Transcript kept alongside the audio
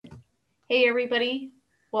Hey everybody,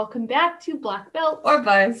 welcome back to Black Belt. Or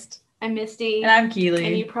Bust. I'm Misty. And I'm Keely.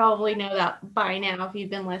 And you probably know that by now if you've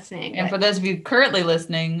been listening. And for those of you currently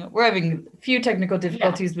listening, we're having a few technical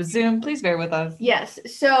difficulties with Zoom. Please bear with us. Yes,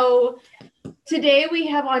 so today we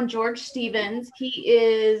have on George Stevens. He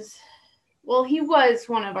was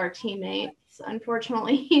one of our teammates.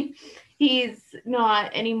 Unfortunately, he's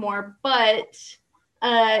not anymore, but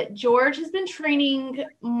George has been training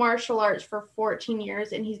martial arts for 14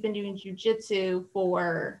 years, and he's been doing jiu-jitsu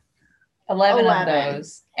for 11 of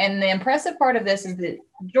those. And the impressive part of this is that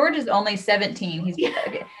George is only 17.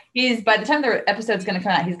 He's by the time the episode's going to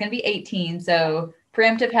come out, he's going to be 18. So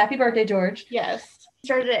preemptive happy birthday, George. Yes.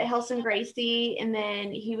 Started at Helson Gracie, and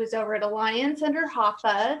then he was over at Alliance under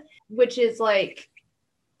Hoffa, which is like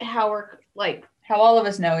how all of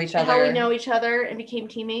us know each other. How we know each other and became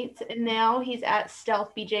teammates. And now he's at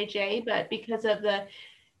Stealth BJJ, but because of the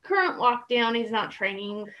current lockdown, he's not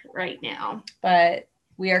training right now. But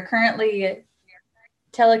we are currently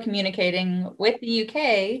telecommunicating with the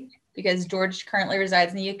UK because George currently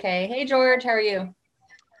resides in the UK. Hey, George, how are you?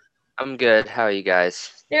 I'm good. How are you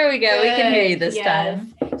guys? There we go. Good. We can hear you this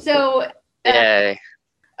time. So, yay.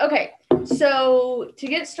 Okay. So to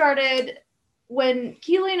get started, when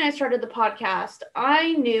Keely and I started the podcast,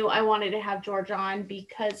 I knew I wanted to have George on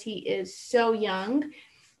because he is so young.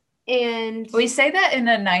 And we say that in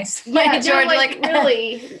a nice way, George. Like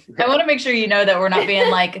really, I want to make sure you know that we're not being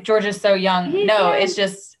like George is so young. It's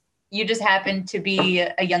just you just happen to be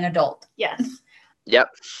a young adult. Yes. Yep.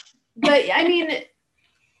 But I mean,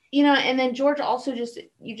 and then George also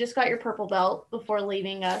you just got your purple belt before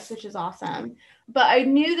leaving us, which is awesome. But I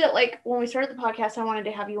knew that like when we started the podcast, I wanted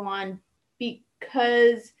to have you on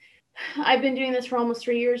because I've been doing this for almost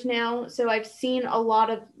 3 years now. So I've seen a lot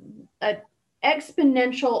of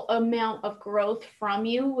exponential amount of growth from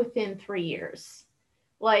you within 3 years.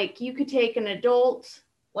 Like you could take an adult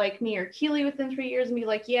like me or Keely within 3 years and be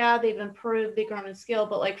like, yeah, they've improved, they've grown in skill.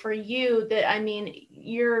 But like for you,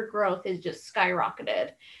 your growth is just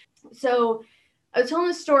skyrocketed. So I was telling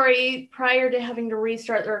the story prior to having to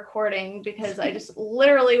restart the recording because I just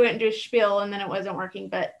literally went into a spiel and then it wasn't working.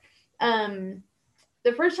 But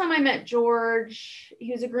the first time I met George,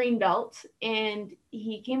 he was a green belt and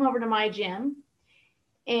he came over to my gym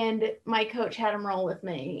and my coach had him roll with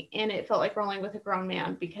me. And it felt like rolling with a grown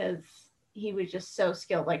man because he was just so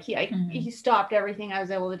skilled. Like he stopped everything I was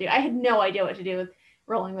able to do. I had no idea what to do with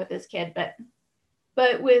rolling with this kid, but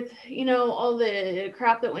with, all the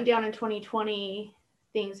crap that went down in 2020,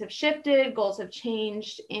 things have shifted, goals have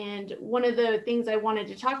changed. And one of the things I wanted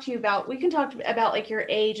to talk to you about, we can talk about like your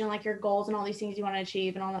age and like your goals and all these things you want to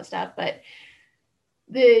achieve and all that stuff. But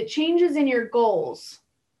the changes in your goals,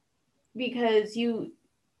 because you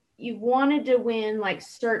wanted to win like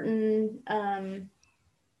certain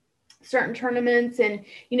tournaments and,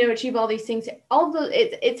 achieve all these things,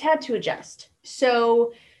 it's had to adjust.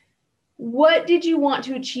 So what did you want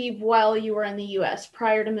to achieve while you were in the US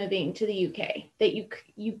prior to moving to the UK that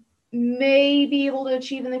you may be able to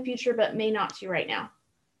achieve in the future, but may not to right now?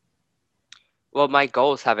 Well, my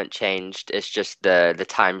goals haven't changed. It's just the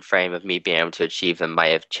time frame of me being able to achieve them might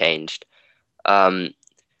have changed. So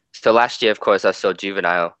last year, of course, I was still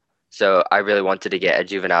juvenile. So I really wanted to get a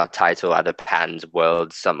juvenile title at the Pans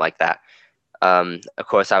Worlds, something like that. Of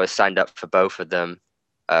course, I was signed up for both of them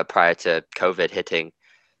prior to COVID hitting.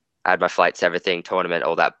 I had my flights, everything, tournament,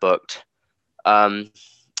 all that booked.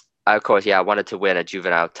 Of course, I wanted to win a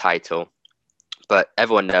juvenile title, but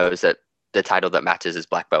everyone knows that the title that matters is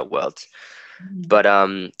Black Belt Worlds. Mm-hmm. But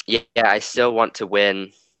I still want to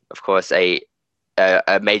win, of course, a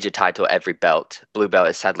major title every belt. Blue belt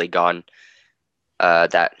is sadly gone.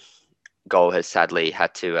 That goal has sadly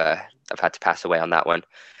I've had to pass away on that one.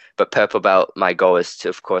 But purple belt, my goal is to,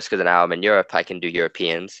 of course, because now I'm in Europe, I can do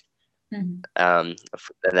Europeans. Mm-hmm. And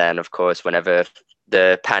then, of course, whenever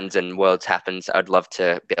the Pans and Worlds happens, I'd love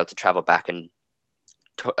to be able to travel back and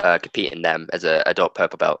compete in them as an adult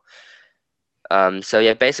purple belt.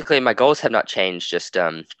 Basically, my goals have not changed. Just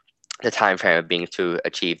the time frame of being to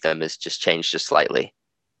achieve them has just changed just slightly.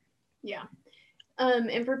 Yeah.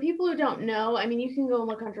 And for people who don't know, I mean, you can go and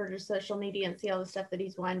look on George's social media and see all the stuff that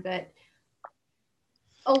he's won, but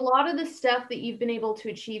a lot of the stuff that you've been able to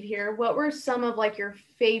achieve here, what were some of like your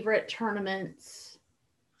favorite tournaments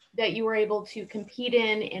that you were able to compete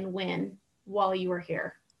in and win while you were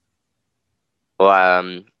here? Well,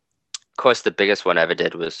 of course, the biggest one I ever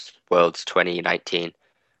did was Worlds 2019.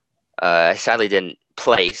 I sadly didn't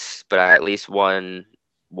place, but I at least won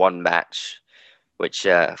one match, which,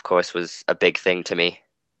 of course, was a big thing to me.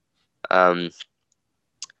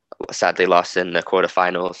 Sadly lost in the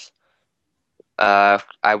quarterfinals.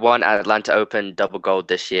 I won Atlanta Open double gold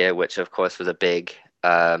this year, which of course was a big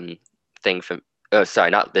thing for. Oh,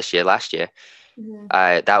 sorry, not this year, last year.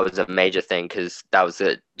 Mhm. That was a major thing because that was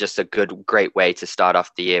just a great way to start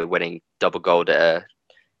off the year winning double gold at a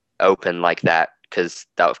Open like that. Because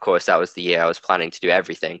that, of course, that was the year I was planning to do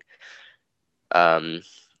everything. So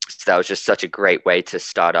that was just such a great way to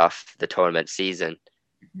start off the tournament season.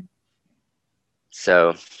 So,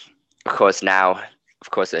 of course, now,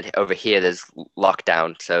 of course, over here there's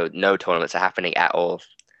lockdown, so no tournaments are happening at all,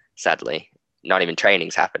 sadly. Not even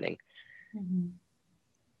training's happening.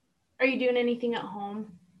 Are you doing anything at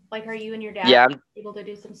home? Like, are you and your dad Yeah, I'm able to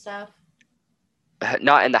do some stuff?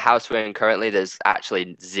 not in the house we're in currently. There's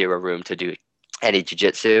actually zero room to do any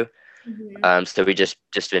jiu-jitsu. So we just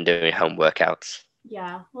been doing home workouts.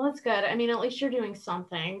 Yeah, well, that's good. I mean, at least you're doing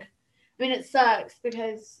something. I mean, it sucks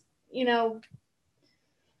because, you know,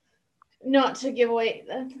 not to give away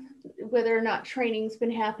whether or not training's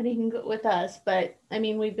been happening with us, but I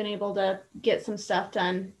mean, we've been able to get some stuff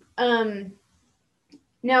done.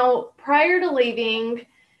 Now, prior to leaving,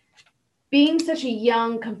 being such a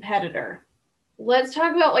young competitor, let's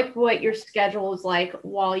talk about like what your schedule was like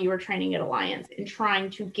while you were training at Alliance and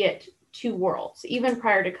trying to get to Worlds, even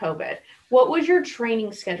prior to COVID. What was your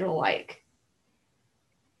training schedule like?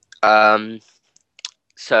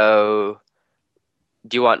 So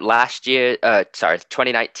do you want last year,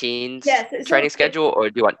 2019's training schedule,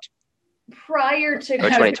 or do you want prior to or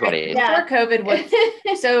 2020? Before COVID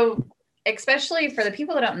was so, especially for the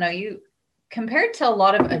people that don't know you, compared to a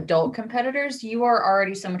lot of adult competitors, you are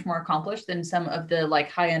already so much more accomplished than some of the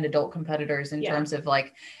like high-end adult competitors in terms of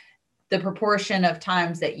like the proportion of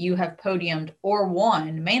times that you have podiumed or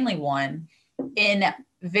won, mainly won, in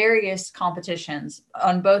various competitions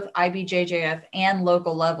on both IBJJF and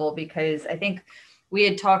local level, because I think we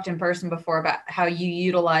had talked in person before about how you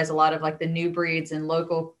utilize a lot of like the new breeds and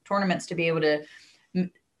local tournaments to be able to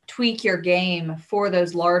tweak your game for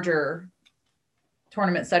those larger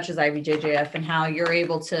tournaments such as IBJJF, and how you're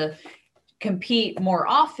able to compete more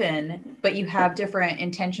often, but you have different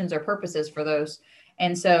intentions or purposes for those.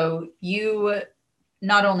 And so you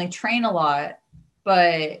not only train a lot,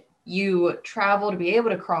 but you travel to be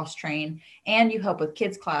able to cross train, and you help with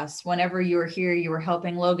kids class. Whenever you were here, you were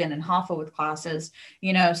helping Logan and Hoffa with classes,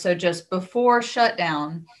 you know. So just before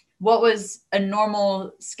shutdown, what was a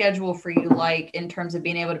normal schedule for you like in terms of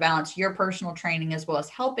being able to balance your personal training as well as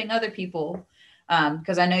helping other people?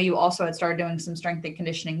 Because I know you also had started doing some strength and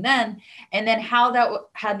conditioning then, and then how that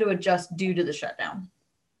had to adjust due to the shutdown.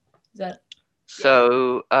 Is that?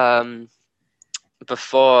 So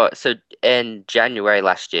so in January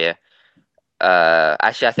last year,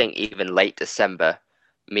 actually I think even late December,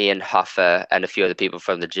 me and Hoffa and a few other people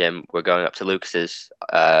from the gym were going up to Lucas's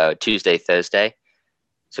Tuesday, Thursday.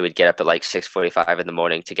 So we'd get up at like 6:45 in the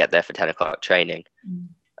morning to get there for 10 o'clock training.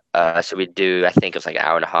 So we'd do, I think it was like an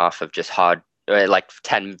hour and a half of just hard, like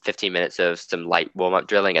 10, 15 minutes of some light warm-up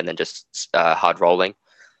drilling and then just hard rolling.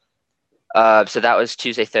 So that was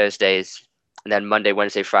Tuesday, Thursdays. And then Monday,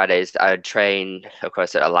 Wednesday, Fridays, I would train, of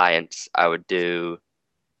course, at Alliance. I would do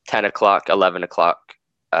 10 o'clock, 11 o'clock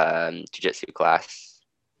jiu-jitsu class.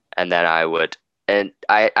 And then I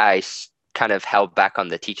kind of held back on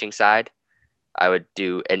the teaching side. I would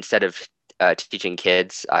do, instead of teaching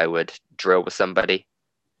kids, I would drill with somebody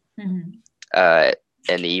in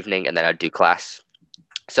the evening, and then I'd do class.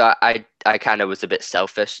 So I kind of was a bit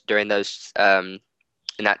selfish during those, in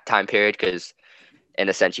that time period, because in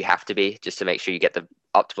a sense you have to be, just to make sure you get the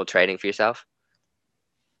optimal training for yourself.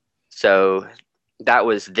 So that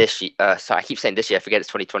was this year. Sorry, I keep saying this year. I forget it's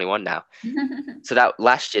 2021 now. So that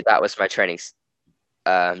last year, that was my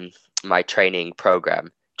training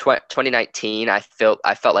program. 2019, I felt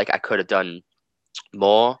like I could have done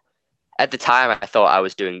more. At the time, I thought I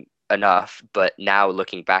was doing enough, but now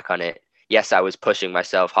looking back on it, yes, I was pushing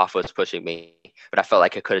myself. Hoffa was pushing me, but I felt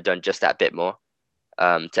like I could have done just that bit more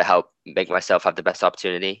to help make myself have the best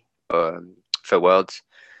opportunity for Worlds.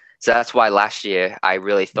 So that's why last year I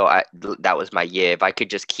really thought that was my year. If I could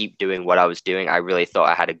just keep doing what I was doing, I really thought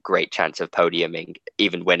I had a great chance of podiuming,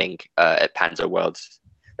 even winning at Panzer Worlds.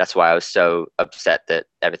 That's why I was so upset that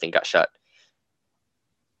everything got shut.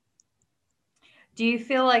 Do you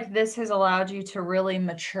feel like this has allowed you to really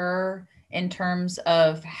mature in terms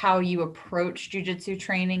of how you approach jiu-jitsu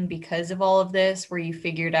training because of all of this, where you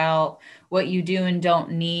figured out what you do and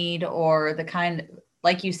don't need, or the kind,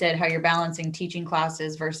 like you said, how you're balancing teaching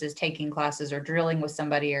classes versus taking classes or drilling with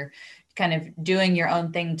somebody, or kind of doing your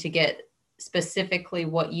own thing to get specifically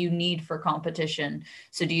what you need for competition?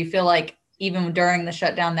 So do you feel like even during the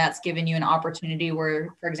shutdown, that's given you an opportunity where,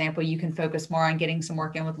 for example, you can focus more on getting some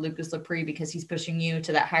work in with Lucas Lepre because he's pushing you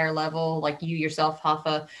to that higher level, like you yourself,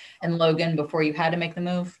 Hoffa, and Logan, before you had to make the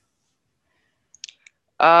move?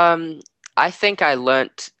 I think I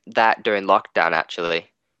learnt that during lockdown, actually.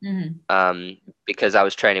 Because I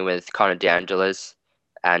was training with Connor DeAngelis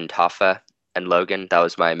and Hoffa and Logan. That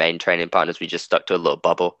was my main training partners. We just stuck to a little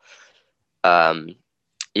bubble. Yeah,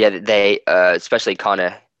 they especially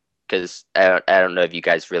Connor, because I don't know if you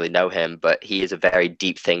guys really know him, but he is a very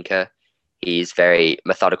deep thinker. He's very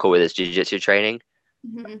methodical with his jiu-jitsu training.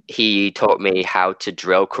 He taught me how to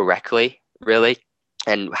drill correctly, really,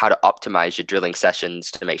 and how to optimize your drilling sessions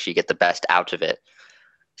to make sure you get the best out of it.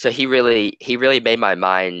 So he really made my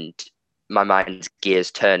mind's gears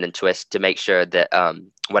turn and twist to make sure that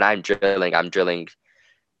when I'm drilling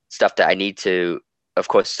stuff that I need to, of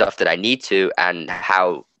course, stuff that I need to, and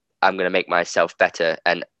how I'm going to make myself better,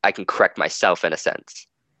 and I can correct myself in a sense.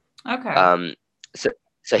 Okay.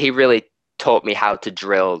 So he really taught me how to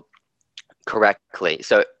drill correctly.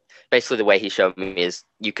 So basically the way he showed me is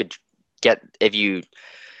if you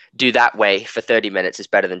do that way for 30 minutes, it's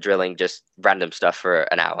better than drilling just random stuff for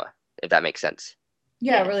an hour, if that makes sense.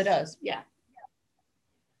 Yeah, yes. It really does.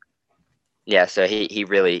 Yeah, so he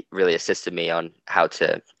really, really assisted me on how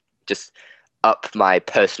to just up my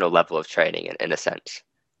personal level of training in a sense.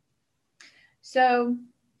 So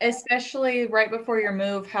especially right before your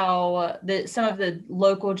move, how some of the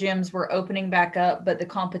local gyms were opening back up, but the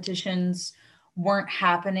competitions weren't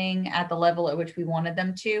happening at the level at which we wanted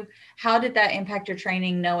them to. How did that impact your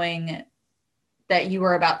training, knowing that you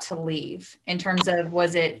were about to leave? In terms of,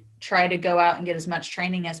 was it try to go out and get as much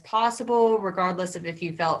training as possible, regardless of if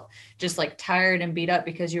you felt just like tired and beat up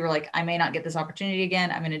because you were like, I may not get this opportunity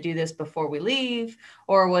again, I'm going to do this before we leave?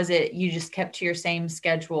 Or was it you just kept to your same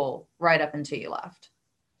schedule right up until you left?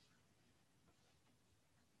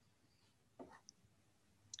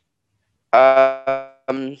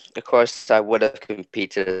 Of course, I would have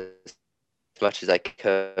competed as much as I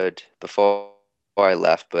could before I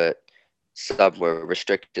left, but some were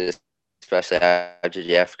restricted, especially at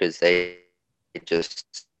IJJF, because they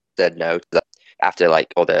just said no after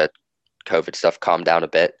like all the COVID stuff calmed down a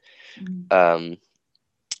bit.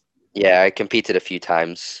 Yeah, I competed a few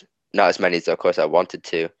times, not as many as of course I wanted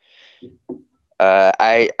to.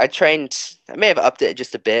 I trained, I may have upped it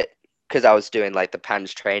just a bit because I was doing like the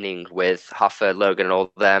PANS training with Hoffa, Logan, and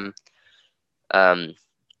all of them.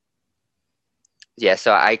 Yeah,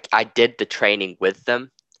 so I did the training with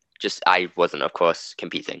them, just I wasn't, of course,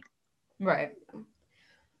 competing. Right.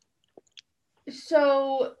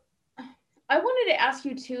 So I wanted to ask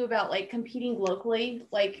you too about like competing locally.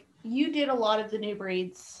 Like you did a lot of the new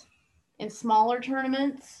breeds in smaller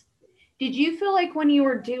tournaments. Did you feel like when you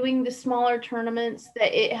were doing the smaller tournaments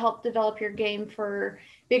that it helped develop your game for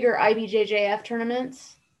bigger IBJJF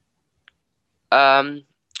tournaments? Yeah,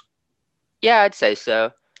 I'd say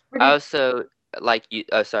so. I also like you.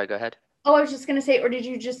 Oh, sorry, go ahead. Oh, I was just gonna say, or did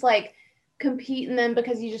you just like compete in them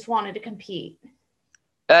because you just wanted to compete?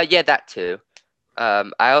 Yeah, that too.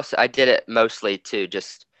 I did it mostly to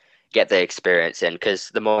just get the experience in, because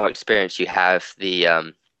the more experience you have, the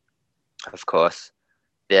of course,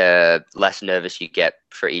 the less nervous you get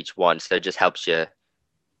for each one. So it just helps your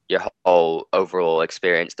whole overall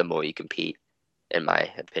experience the more you compete, in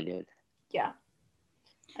my opinion. Yeah.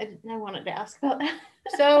 I wanted to ask about that.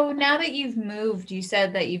 So now that you've moved, you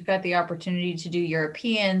said that you've got the opportunity to do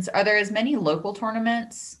Europeans. Are there as many local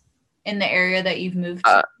tournaments in the area that you've moved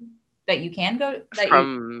to that you can go?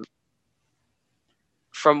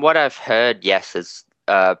 From what I've heard, yes. As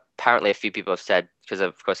apparently a few people have said, because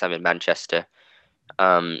of course I'm in Manchester.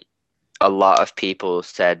 A lot of people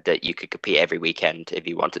said that you could compete every weekend if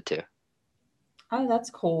you wanted to. Oh, that's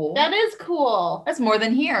cool. That is cool. That's more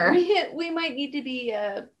than here. We might need to be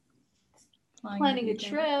planning a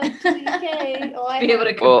trip to the UK. Be able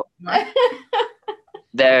to compete. Well,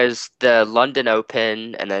 there's the London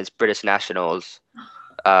Open and there's British Nationals.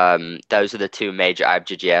 Those are the two major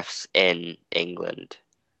IBJJFs in England.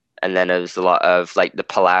 And then there's a lot of like the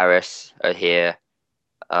Polaris are here.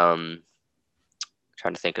 Trying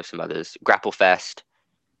to think of some others. Grapple Fest.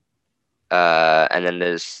 And then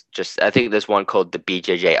there's I think there's one called the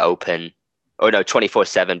BJJ Open. Oh no,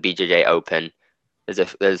 24/7 BJJ Open.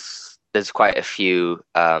 There's quite a few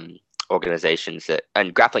organizations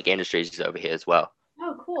and Grappling Industries is over here as well.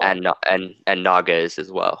 Oh, cool. And Naga is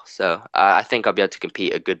as well. So I think I'll be able to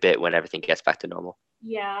compete a good bit when everything gets back to normal.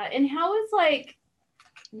 Yeah, and how is like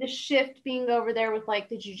the shift being over there with like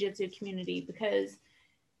the jiu-jitsu community? Because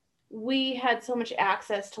we had so much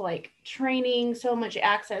access to like training, so much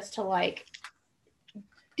access to like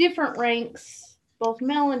different ranks, both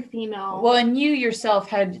male and female. Well, and you yourself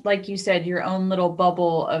had, like you said, your own little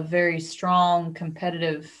bubble of very strong,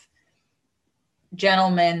 competitive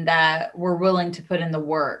gentlemen that were willing to put in the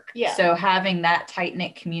work. Yeah. So having that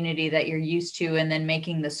tight-knit community that you're used to, and then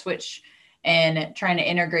making the switch and trying to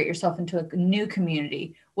integrate yourself into a new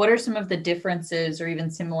community, what are some of the differences or even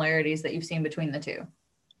similarities that you've seen between the two?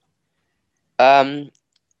 I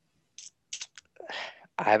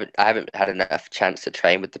haven't had enough chance to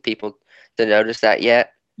train with the people to notice that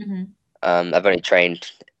yet. Mm-hmm. I've only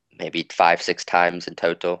trained maybe 5-6 times in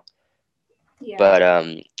total. Yeah.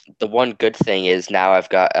 But the one good thing is now I've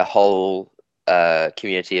got a whole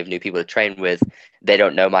community of new people to train with. They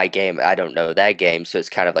don't know my game, I don't know their game, so it's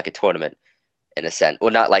kind of like a tournament in a sense.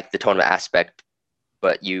 Well, not like the tournament aspect,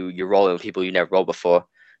 but you're rolling with people you never rolled before,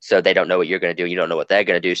 so they don't know what you're going to do, you don't know what they're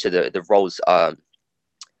going to do. So the roles,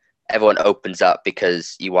 everyone opens up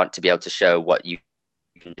because you want to be able to show what you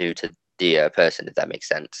can do to the person, if that makes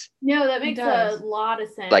sense. No, that makes a lot of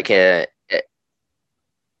sense. Like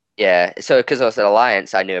yeah, so because I was at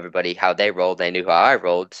Alliance, I knew everybody, how they rolled, they knew how I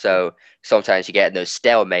rolled. So sometimes you get in those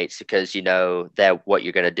stalemates because you know they're what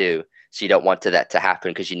you're gonna do. So you don't want that to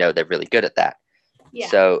happen because you know they're really good at that. Yeah.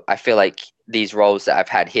 So I feel like these roles that I've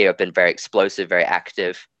had here have been very explosive, very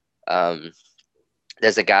active.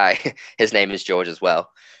 There's a guy, his name is George as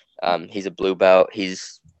well. He's a blue belt.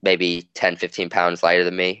 He's maybe 10, 15 pounds lighter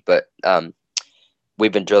than me, but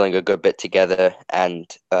we've been drilling a good bit together,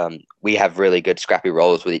 and we have really good scrappy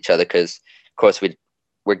rolls with each other because, of course,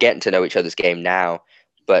 we're getting to know each other's game now,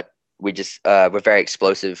 but we're very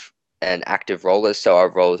explosive and active rollers, so our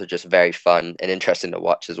rolls are just very fun and interesting to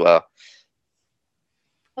watch as well.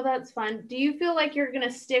 Oh, that's fun. Do you feel like you're going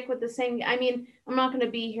to stick with the same? I mean, I'm not going to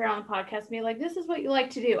be here on the podcast and be like, this is what you like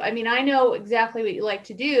to do. I mean, I know exactly what you like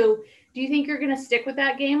to do. Do you think you're going to stick with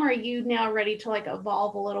that game, or are you now ready to like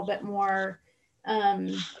evolve a little bit more? Or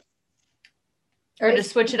to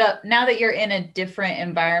switch it up now that you're in a different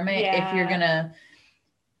environment, if you're going to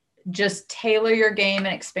just tailor your game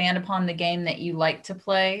and expand upon the game that you like to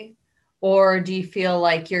play? Or do you feel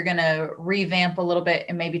like you're going to revamp a little bit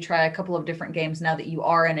and maybe try a couple of different games now that you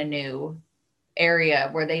are in a new area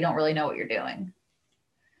where they don't really know what you're doing?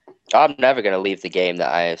 I'm never going to leave the game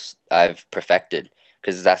that I've perfected,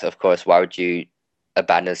 because that's, of course, why would you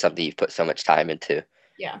abandon something you've put so much time into?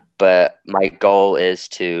 Yeah. But my goal is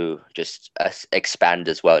to just expand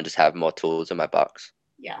as well and just have more tools in my box.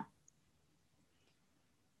 Yeah. Of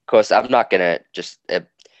course, I'm not going to just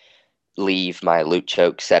leave my loot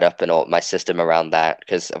choke set up and all my system around that,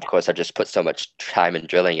 because of course I just put so much time and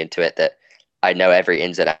drilling into it that I know every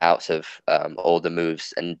ins and outs of all the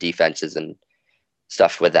moves and defenses and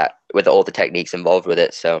stuff with that, with all the techniques involved with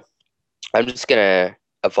it. So I'm just gonna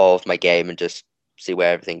evolve my game and just see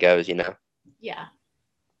where everything goes, you know. Yeah.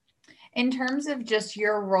 In terms of just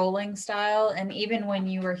your rolling style, and even when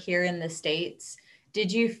you were here in the States,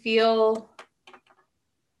 did you feel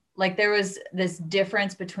like there was this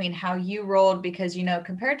difference between how you rolled? Because, you know,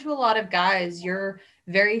 compared to a lot of guys, you're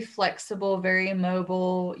very flexible, very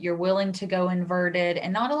mobile, you're willing to go inverted,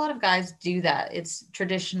 and not a lot of guys do that. It's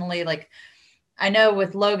traditionally like, I know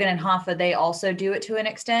with Logan and Hoffa, they also do it to an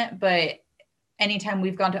extent, but anytime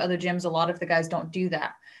we've gone to other gyms, a lot of the guys don't do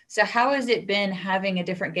that. So how has it been having a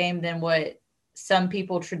different game than what some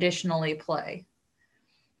people traditionally play?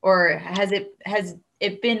 Or has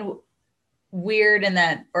it been weird in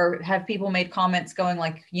that, or have people made comments going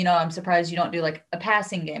like, you know, I'm surprised you don't do like a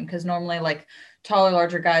passing game, because normally like taller,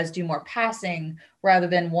 larger guys do more passing rather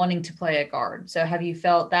than wanting to play a guard. So have you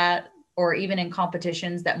felt that, or even in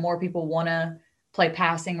competitions, that more people want to play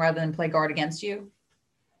passing rather than play guard against you?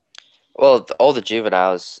 Well, all the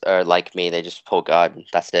juveniles are like me, they just pull guard and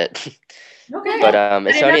that's it. Okay. But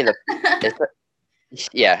it's only in the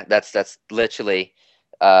yeah, that's literally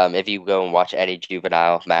if you go and watch any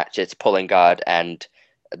juvenile match, it's pulling guard, and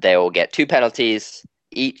they will get 2 penalties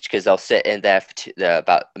each because they'll sit in there for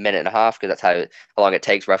about a minute and a half, because that's how long it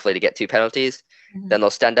takes roughly to get 2 penalties. Mm-hmm. Then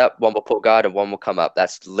they'll stand up, one will pull guard and one will come up.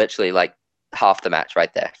 That's literally like half the match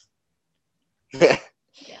right there. Yeah.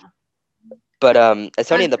 But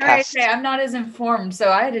it's only in the past. I'm not as informed,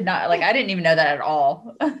 so I didn't even know that at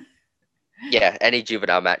all. Yeah, any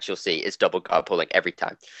juvenile match you'll see is double guard pulling every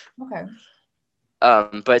time. Okay.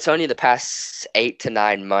 But it's only the past 8 to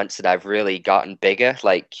 9 months that I've really gotten bigger.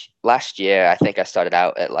 Like last year, I think I started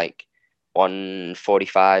out at like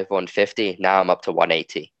 145, 150. Now I'm up to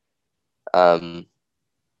 180. Wow.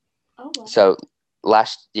 So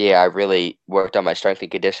last year I really worked on my strength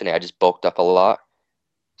and conditioning. I just bulked up a lot.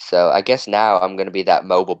 So I guess now I'm going to be that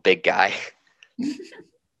mobile big guy.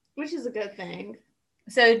 Which is a good thing.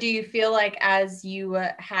 So do you feel like as you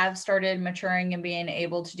have started maturing and being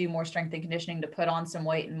able to do more strength and conditioning to put on some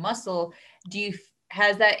weight and muscle,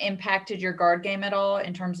 has that impacted your guard game at all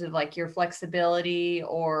in terms of like your flexibility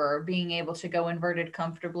or being able to go inverted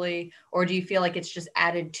comfortably? Or do you feel like it's just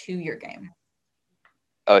added to your game?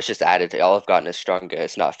 Oh, it's just added. All I've gotten is stronger.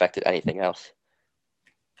 It's not affected anything else.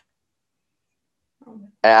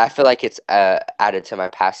 And I feel like it's added to my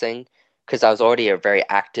passing because I was already a very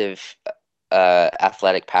active,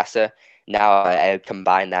 athletic passer. Now I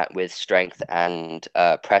combine that with strength and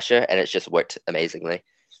pressure, and it's just worked amazingly.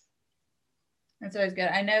 That's always good.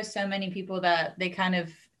 I know so many people that they kind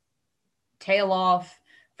of tail off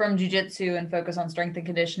from jiu-jitsu and focus on strength and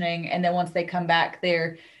conditioning. And then once they come back,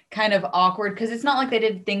 they're kind of awkward because it's not like they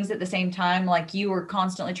did things at the same time. Like you were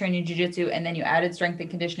constantly training jiu-jitsu and then you added strength and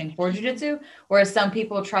conditioning for jiu-jitsu. Whereas some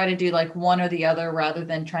people try to do like one or the other rather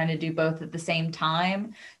than trying to do both at the same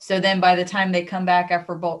time. So then by the time they come back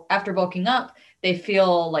after bulking up, they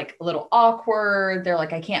feel like a little awkward. They're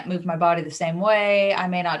like, I can't move my body the same way. I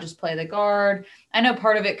may not just play the guard. I know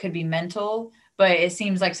part of it could be mental, but it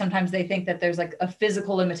seems like sometimes they think that there's like a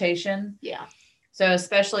physical limitation. Yeah. So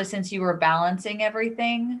especially since you were balancing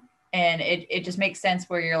everything, and it just makes sense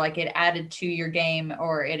where you're like, it added to your game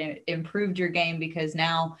or it improved your game because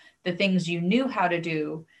now the things you knew how to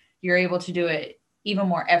do, you're able to do it even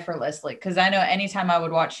more effortlessly. Because I know anytime I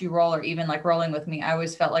would watch you roll or even like rolling with me, I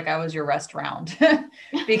always felt like I was your rest round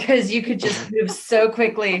because you could just move so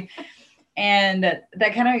quickly. And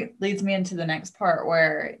that kind of leads me into the next part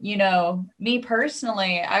where, you know, me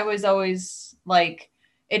personally, I was always like,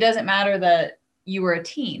 it doesn't matter that you were a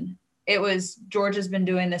teen. It was, George has been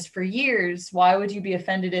doing this for years. Why would you be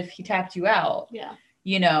offended if he tapped you out? Yeah.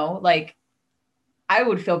 You know, like I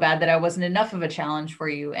would feel bad that I wasn't enough of a challenge for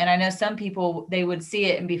you. And I know some people, they would see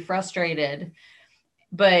it and be frustrated,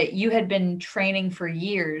 but you had been training for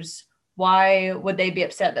years. Why would they be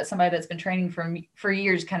upset that somebody that's been training for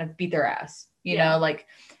years kind of beat their ass? You know, like,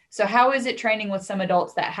 so how is it training with some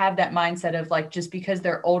adults that have that mindset of like, just because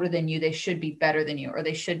they're older than you, they should be better than you, or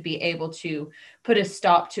they should be able to put a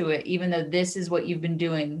stop to it, even though this is what you've been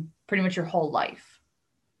doing pretty much your whole life?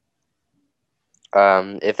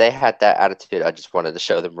 If they had that attitude, I just wanted to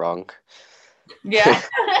show them wrong. Yeah.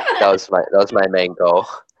 that was my main goal.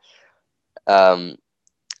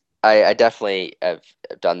 I definitely have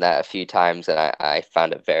done that a few times, and I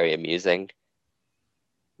found it very amusing.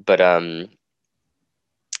 But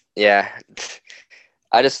yeah,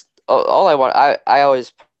 I just all I want. I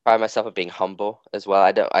always pride myself on being humble as well.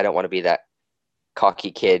 I don't want to be that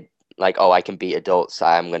cocky kid. Like, oh, I can beat adults.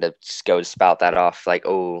 I'm gonna just go spout that off. Like,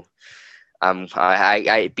 oh,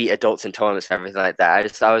 I beat adults in tournaments and everything like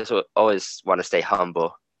that. I always want to stay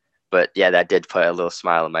humble. But yeah, that did put a little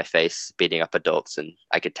smile on my face, beating up adults, and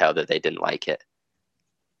I could tell that they didn't like it.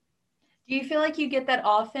 Do you feel like you get that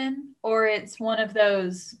often, or it's one of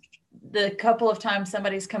those, the couple of times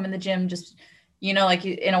somebody's come in the gym, just, you know, like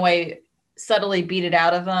you, in a way, subtly beat it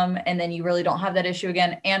out of them, and then you really don't have that issue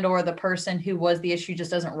again, and or the person who was the issue just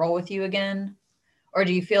doesn't roll with you again? Or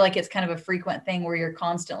do you feel like it's kind of a frequent thing where you're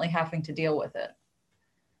constantly having to deal with it?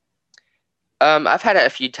 I've had it a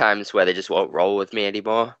few times where they just won't roll with me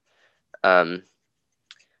anymore. And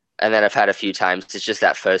then I've had a few times it's just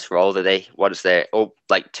that first roll that they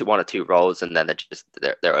like one or two rolls, and then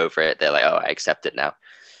they're over it. They're like, oh, I accept it now.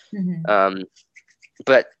 Mm-hmm.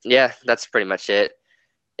 But yeah, that's pretty much it.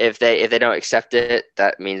 If they don't accept it,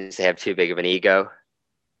 that means they have too big of an ego.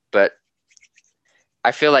 But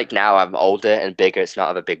I feel like now I'm older and bigger, it's not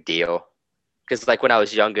of a big deal. Because like when I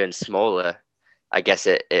was younger and smaller, I guess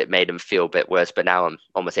it made them feel a bit worse. But now I'm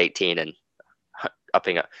almost 18 and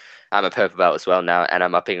upping up. I'm a purple belt as well now, and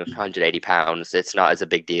I'm upping 180 pounds. It's not as a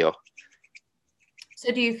big deal.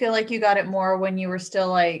 So do you feel like you got it more when you were still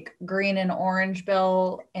like green and orange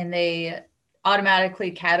belt and they automatically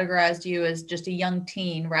categorized you as just a young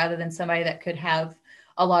teen rather than somebody that could have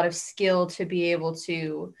a lot of skill to be able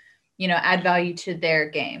to, you know, add value to their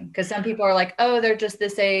game? Because some people are like, oh, they're just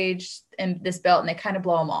this age and this belt, and they kind of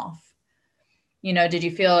blow them off. You know, did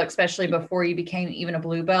you feel, especially before you became even a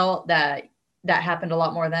blue belt, that happened a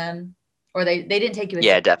lot more then? Or they didn't take you as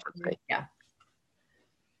Yeah, definitely. Yeah.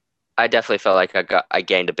 I definitely felt like I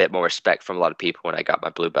gained a bit more respect from a lot of people when I got my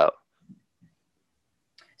blue belt.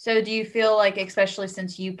 So do you feel like, especially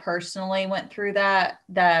since you personally went through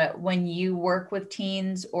that when you work with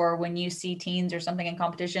teens or when you see teens or something in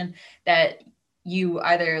competition, that you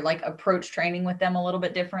either like approach training with them a little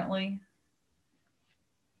bit differently?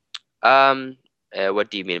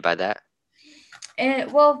 What do you mean by that?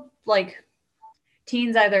 And well, like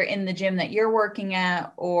teens either in the gym that you're working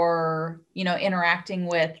at or, interacting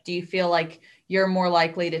with, do you feel like you're more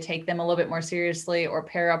likely to take them a little bit more seriously or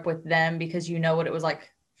pair up with them because you know what it was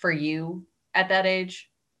like for you at that age?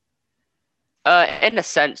 In a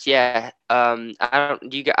sense, yeah. I'm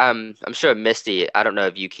sure Misty, I don't know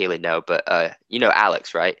if you, Keely, know, but you know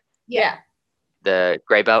Alex, right? Yeah. The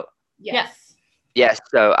gray belt. Yes. Yes.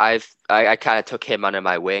 So I kind of took him under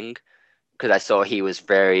my wing because I saw he was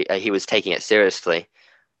he was taking it seriously.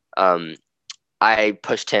 Um, I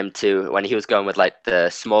pushed him to when he was going with like the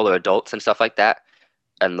smaller adults and stuff like that,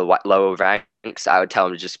 and the lower ranks. I would tell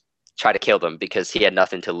him to just try to kill them because he had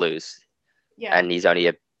nothing to lose, Yeah. and he's only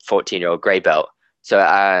a 14-year-old gray belt. So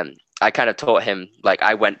I kind of taught him, like,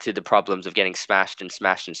 I went through the problems of getting smashed and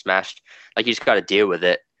smashed and smashed. Like, you just got to deal with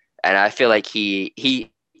it. And I feel like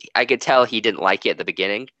I could tell he didn't like it at the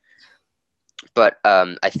beginning, but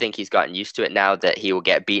I think he's gotten used to it now that he will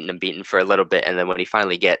get beaten and beaten for a little bit. And then when he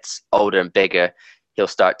finally gets older and bigger, he'll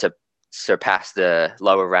start to surpass the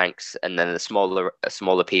lower ranks and then the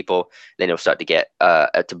smaller people. Then he'll start to get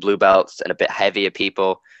to blue belts and a bit heavier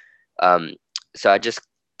people. So I just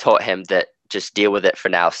taught him that just deal with it for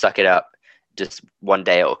now, suck it up. Just one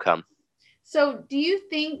day it will come. So do you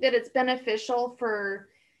think that it's beneficial for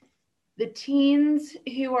the teens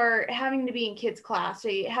who are having to be in kids class, so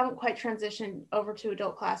you haven't quite transitioned over to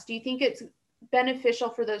adult class? Do you think it's beneficial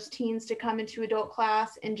for those teens to come into adult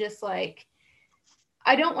class and just like,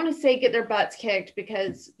 I don't want to say get their butts kicked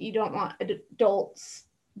because you don't want adults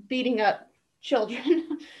beating up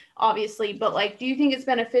children, obviously, but like, do you think it's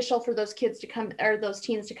beneficial for those kids to come, or those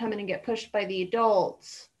teens to come in and get pushed by the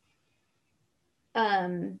adults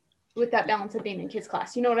with that balance of being in kids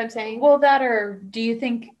class? You know what I'm saying? Well, or do you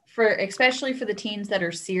think especially for the teens that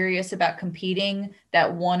are serious about competing,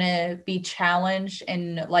 that want to be challenged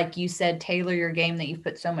and, like you said, tailor your game that you've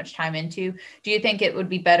put so much time into, do you think it would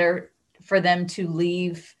be better for them to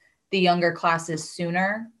leave the younger classes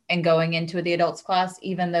sooner and going into the adults class,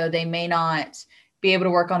 even though they may not be able to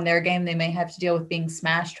work on their game? They may have to deal with being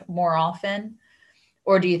smashed more often.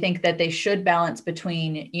 Or do you think that they should balance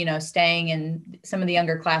between, staying in some of the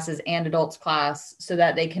younger classes and adults class so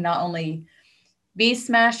that they can not only be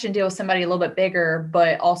smashed and deal with somebody a little bit bigger,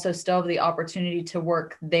 but also still have the opportunity to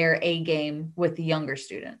work their A game with the younger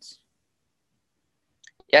students?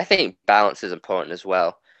 Yeah, I think balance is important as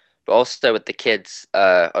well. But also with the kids,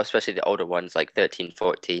 especially the older ones, like 13,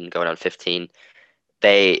 14, going on 15,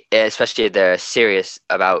 especially if they're serious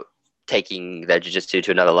about taking their jiu-jitsu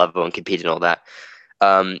to another level and competing and all that,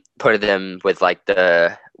 putting them with like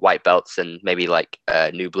the white belts and maybe like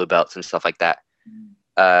new blue belts and stuff like that,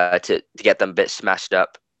 to get them a bit smashed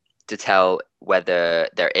up, to tell whether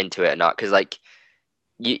they're into it or not. Because like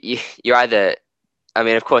you're either, I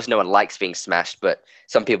mean, of course, no one likes being smashed, but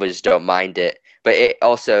some people just don't mind it. But it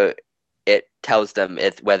tells them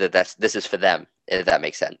whether this is for them, if that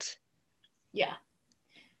makes sense. Yeah.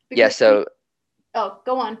 Yeah. So.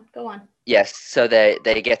 Go on. Yes. So they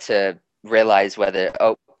get to realize whether.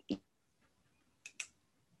 Oh.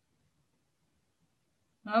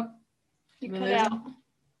 You cut out.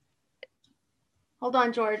 Hold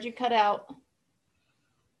on, George. You cut out.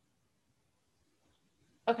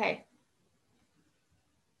 Okay.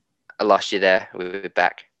 I lost you there. We'll be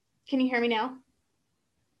back. Can you hear me now?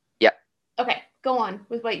 Yeah. Okay. Go on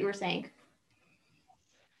with what you were saying.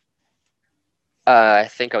 I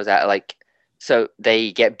think I was at so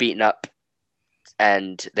they get beaten up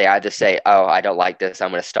and they either say, oh, I don't like this,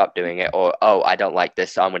 I'm going to stop doing it, or, oh, I don't like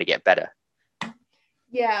this, so I'm going to get better.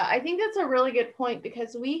 Yeah, I think that's a really good point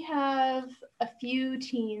because we have a few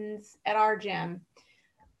teens at our gym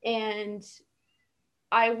and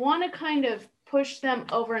I want to kind of push them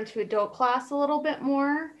over into adult class a little bit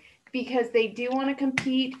more because they do want to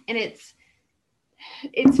compete, and it's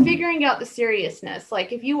figuring out the seriousness.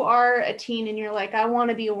 Like if you are a teen and you're like, I want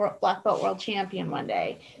to be a black belt world champion one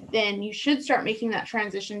day, then you should start making that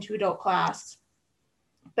transition to adult class.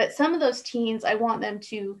 But some of those teens, I want them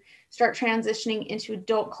to start transitioning into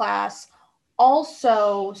adult class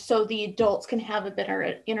also so the adults can have a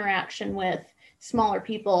better interaction with smaller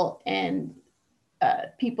people and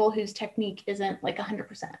people whose technique isn't like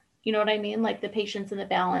 100%. You know what I mean? Like the patience and the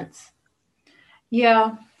balance.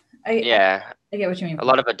 Yeah. I get what you mean. A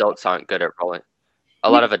lot of adults aren't good at rolling.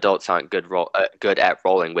 A lot of adults aren't good at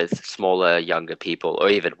rolling with smaller, younger people or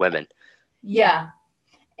even women. Yeah.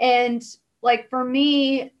 And like for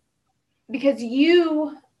me, because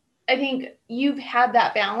I think you've had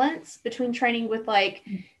that balance between training with like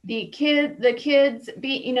the kids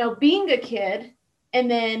being a kid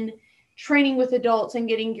and then training with adults and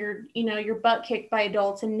getting your butt kicked by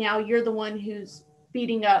adults. And now you're the one who's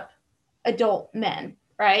beating up adult men,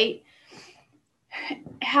 right?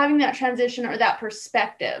 Having that transition or that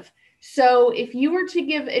perspective. So if you were to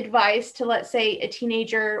give advice to, let's say, a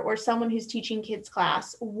teenager or someone who's teaching kids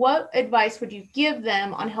class, what advice would you give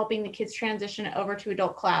them on helping the kids transition over to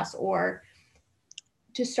adult class or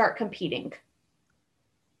to start competing?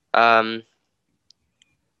 Well,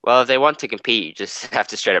 if they want to compete, you just have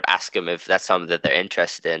to straight up ask them if that's something that they're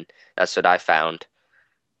interested in. That's what I found.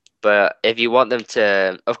 But if you want them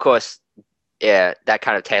to, of course, yeah, that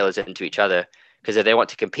kind of tailors into each other. Because if they want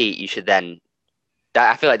to compete, you should then.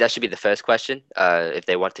 I feel like that should be the first question. If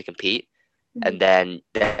they want to compete, and then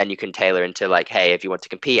you can tailor into like, hey, if you want to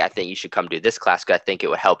compete, I think you should come do this class because I think it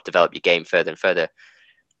will help develop your game further and further.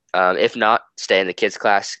 If not, stay in the kids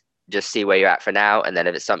class. Just see where you're at for now, and then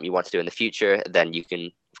if it's something you want to do in the future, then you can,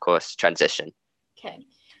 of course, transition. Okay.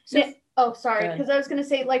 So, oh, sorry, because I was going to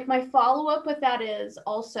say, like, my follow-up with that is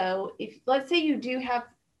also, if let's say you do have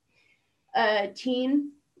a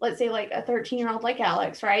teen, let's say like a 13-year-old like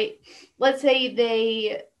Alex, right? Let's say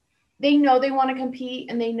they know they want to compete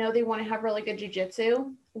and they know they want to have really good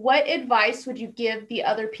jiu-jitsu. What advice would you give the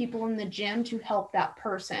other people in the gym to help that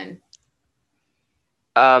person?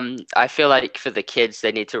 I feel like for the kids,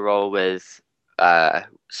 they need to roll with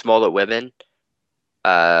smaller women.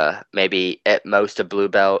 Maybe at most a blue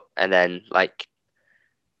belt, and then like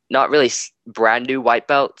not really brand new white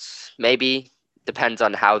belts. Maybe depends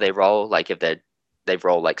on how they roll. Like if they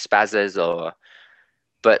roll like spazzes or,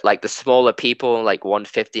 but like the smaller people, like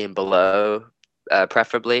 150 and below,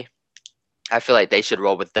 preferably. I feel like they should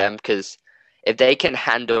roll with them because if they can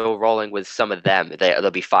handle rolling with some of them,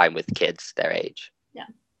 they'll be fine with kids their age. Yeah.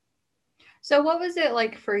 So what was it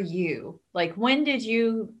like for you? Like when did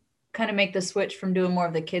you kind of make the switch from doing more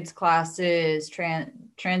of the kids classes,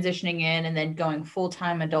 transitioning in and then going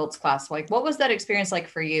full-time adults class? Like what was that experience like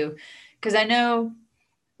for you? Because I know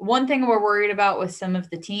one thing we're worried about with some of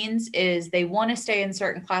the teens is they want to stay in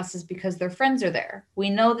certain classes because their friends are there. We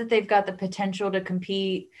know that they've got the potential to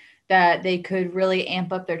compete, that they could really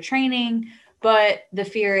amp up their training, but the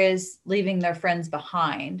fear is leaving their friends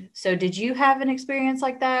behind. So did you have an experience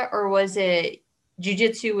like that? Or was it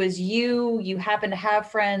jiu-jitsu was you happen to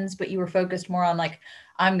have friends, but you were focused more on like,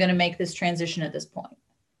 I'm going to make this transition at this point?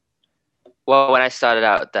 Well, when I started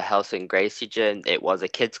out at the Helsing Gracie gym, it was a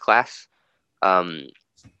kids class.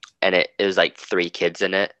 And it was like 3 kids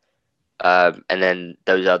in it. And then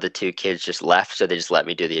those other 2 kids just left, so they just let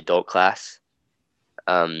me do the adult class.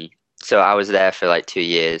 So I was there for like 2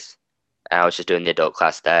 years, and I was just doing the adult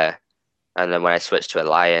class there. And then when I switched to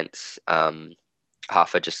Alliance, Hoffa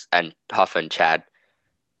and Chad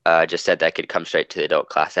just said that I could come straight to the adult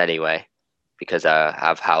class anyway, because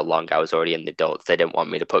of how long I was already in the adults. They didn't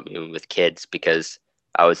want me to put me in with kids because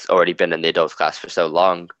I was already been in the adults class for so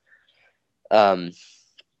long.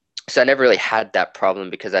 So I never really had that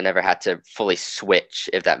problem because I never had to fully switch,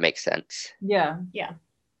 if that makes sense. Yeah.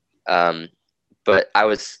 But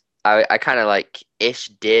I kind of like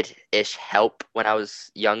did help when I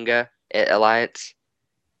was younger at Alliance.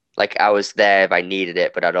 Like I was there if I needed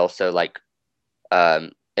it, but I'd also like,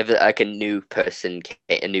 if like a new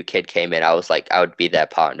kid came in, I would be their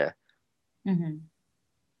partner. Mm-hmm.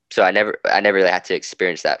 So I never really had to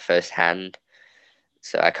experience that firsthand.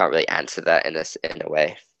 So I can't really answer that in a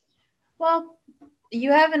way. Well,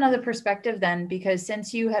 you have another perspective then, because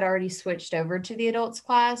since you had already switched over to the adults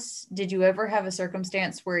class, did you ever have a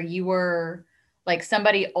circumstance where you were like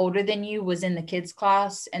somebody older than you was in the kids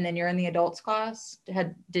class and then you're in the adults class?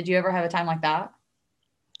 Did you ever have a time like that?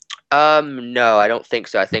 No, I don't think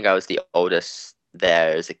so. I think I was the oldest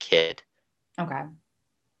there as a kid. Okay.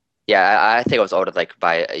 Yeah, I think I was older like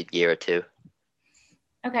by a year or 2.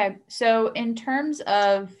 Okay. So in terms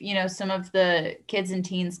of, some of the kids and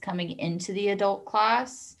teens coming into the adult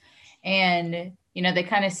class and, they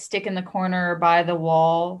kind of stick in the corner by the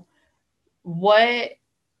wall, what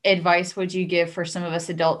advice would you give for some of us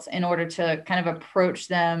adults in order to kind of approach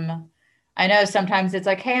them? I know sometimes it's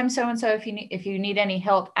like, hey, I'm so-and-so. If you need any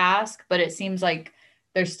help, ask, but it seems like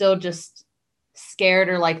they're still just scared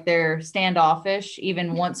or like they're standoffish.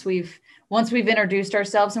 Even once we've introduced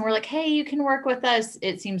ourselves and we're like, hey, you can work with us,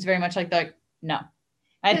 it seems very much like no.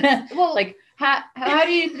 Well, like how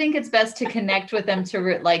do you think it's best to connect with them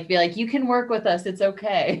to like be like, you can work with us, it's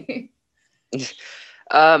okay?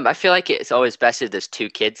 I feel like it's always best if there's 2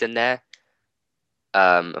 kids in there.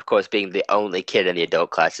 Of course, being the only kid in the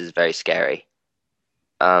adult class is very scary.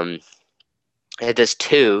 If there's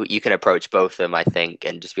 2, you can approach both of them, I think,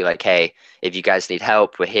 and just be like, hey, if you guys need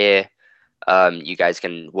help, we're here. You guys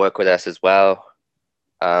can work with us as well.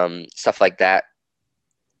 Stuff like that.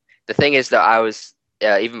 The thing is that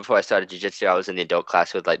even before I started jiu-jitsu, I was in the adult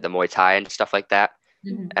class with like the Muay Thai and stuff like that,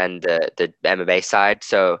 and the MMA side.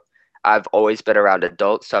 So I've always been around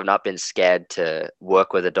adults, so I've not been scared to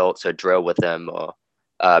work with adults or drill with them or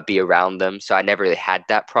be around them. So I never really had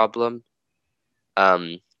that problem,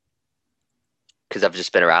 because I've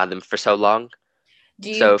just been around them for so long.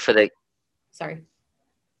 So for the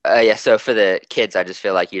so for the kids, I just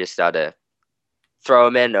feel like you just gotta throw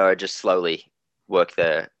them in or just slowly work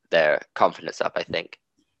their confidence up, I think.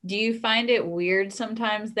 Do you find it weird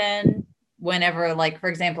sometimes then whenever, like, for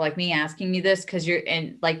example, like me asking you this, because you're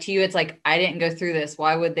in, like, to you, it's like, I didn't go through this.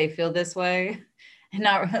 Why would they feel this way? And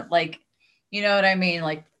not like, you know what I mean?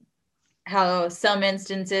 Like how some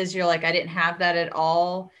instances you're like, I didn't have that at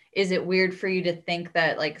all. Is it weird for you to think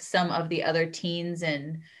that like some of the other teens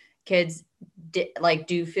and kids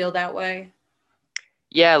do feel that way?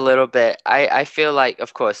 Yeah, a little bit. I feel like,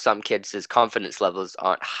 of course, some kids' confidence levels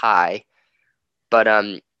aren't high, but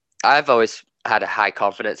I've always had a high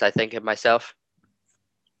confidence, I think, in myself.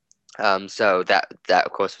 So that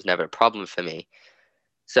of course was never a problem for me.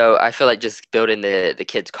 So I feel like just building the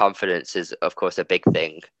kids' confidence is, of course, a big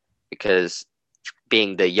thing, because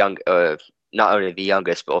being not only the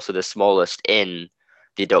youngest but also the smallest in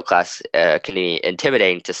the adult class can be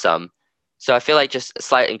intimidating to some. So I feel like just a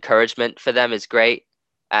slight encouragement for them is great,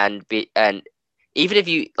 and even if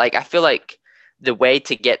you like, I feel like the way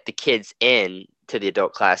to get the kids in to the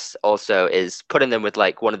adult class also is putting them with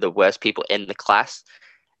like one of the worst people in the class.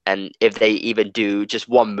 And if they even do just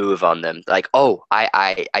one move on them, like, oh,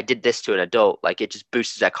 I did this to an adult, like it just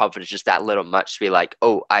boosts their confidence just that little much to be like,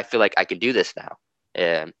 oh, I feel like I can do this now.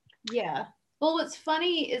 Yeah. Well, what's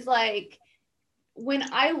funny is like when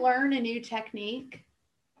I learn a new technique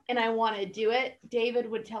and I want to do it, David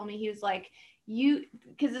would tell me, he was like,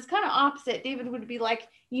 because it's kind of opposite. David would be like,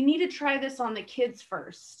 you need to try this on the kids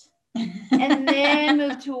first and then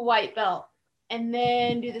move to a white belt and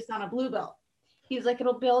then do this on a blue belt. He's like,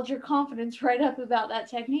 it'll build your confidence right up about that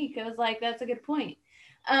technique. I was like, that's a good point.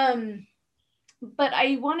 But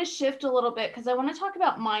I want to shift a little bit because I want to talk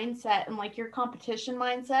about mindset and like your competition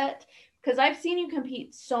mindset, because I've seen you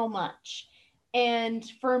compete so much. And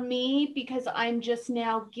for me, because I'm just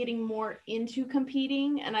now getting more into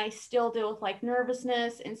competing and I still deal with like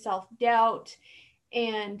nervousness and self-doubt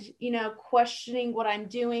and, questioning what I'm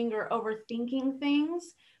doing or overthinking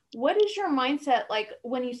things. What is your mindset like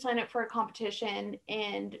when you sign up for a competition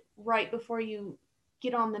and right before you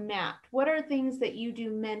get on the mat? What are things that you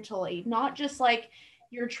do mentally, not just like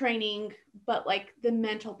your training, but like the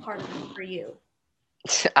mental part of it for you?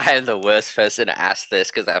 I am the worst person to ask this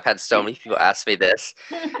because I've had so many people ask me this.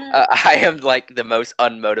 I am like the most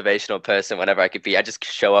unmotivational person whenever I compete. I just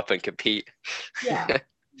show up and compete. Yeah.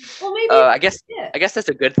 Well, maybe I guess that's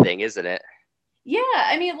a good thing, isn't it? Yeah,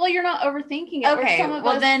 I mean, well, you're not overthinking it.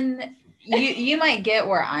 Okay, then you might get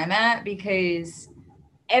where I'm at, because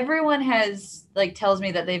everyone has like tells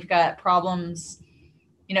me that they've got problems,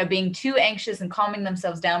 being too anxious and calming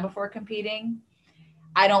themselves down before competing.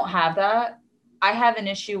 I don't have that. I have an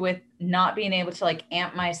issue with not being able to like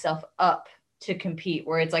amp myself up to compete,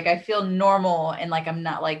 where it's like I feel normal and like I'm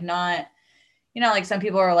not like like some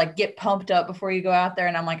people are like get pumped up before you go out there,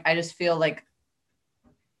 and I'm like I just feel like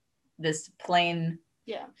this plain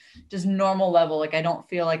just normal level. Like I don't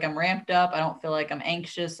feel like I'm ramped up. I don't feel like I'm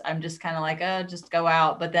anxious. I'm just kind of like just go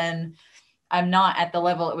out. But then I'm not at the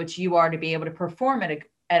level at which you are to be able to perform at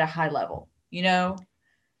a high level, Yeah,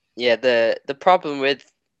 the problem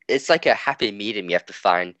with it's like a happy medium you have to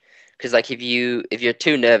find, because like if you're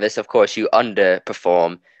too nervous, of course you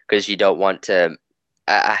underperform because you don't want to.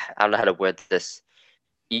 I don't know how to word this.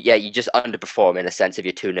 You just underperform in a sense if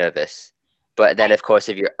you're too nervous. But then, of course,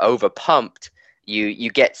 if you're over pumped, you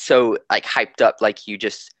get so like hyped up, like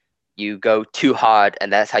you go too hard,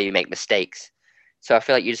 and that's how you make mistakes. So I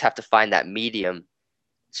feel like you just have to find that medium,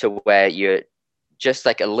 so where you're just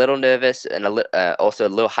like a little nervous and also a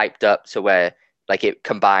little hyped up, so where like it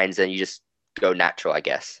combines and you just go natural, I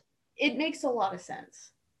guess. It makes a lot of sense.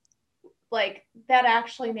 Like that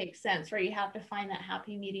actually makes sense, where you have to find that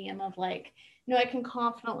happy medium of like, I can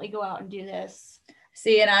confidently go out and do this.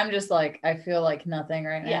 See, and I'm just like, I feel like nothing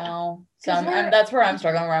right now. So that's where I'm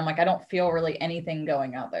struggling, where I'm like, I don't feel really anything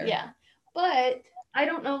going out there. Yeah. But I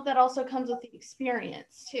don't know if that also comes with the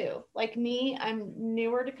experience too. Like me, I'm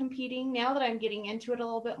newer to competing. Now that I'm getting into it a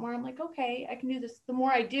little bit more, I'm like, okay, I can do this. The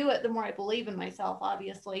more I do it, the more I believe in myself,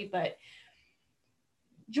 obviously. But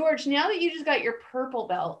George, now that you just got your purple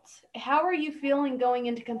belt, how are you feeling going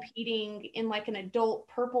into competing in like an adult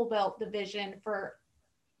purple belt division for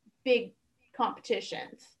big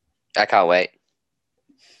competitions? I can't wait.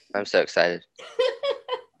 I'm so excited.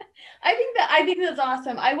 I think that's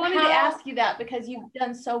awesome. I wanted to ask you that because you've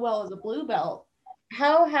done so well as a blue belt.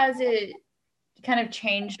 How has it kind of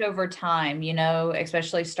changed over time,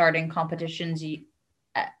 especially starting competitions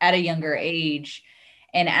at a younger age?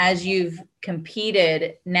 And as you've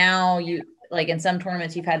competed, now you, like in some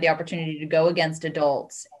tournaments, you've had the opportunity to go against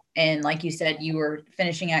adults. And like you said, you were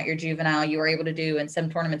finishing out your juvenile, you were able to do in some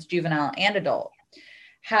tournaments, juvenile and adult.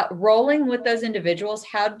 How rolling with those individuals,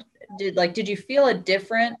 did you feel a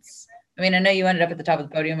difference? I mean, I know you ended up at the top of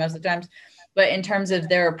the podium most of the times, but in terms of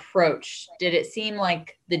their approach, did it seem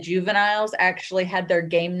like the juveniles actually had their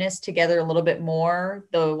gameness together a little bit more,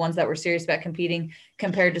 the ones that were serious about competing,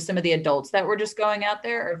 compared to some of the adults that were just going out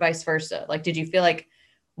there, or vice versa? Like, did you feel like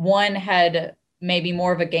one had maybe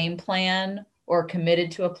more of a game plan or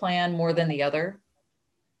committed to a plan more than the other?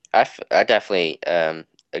 I definitely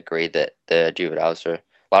agree that the juveniles are a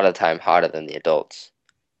lot of the time harder than the adults.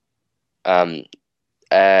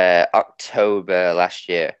 October last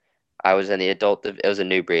year, I was in the adult. It was a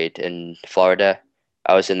new breed in Florida.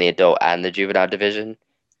 I was in the adult and the juvenile division.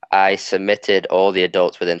 I submitted all the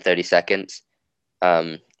adults within 30 seconds.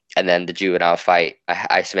 And then the juvenile fight,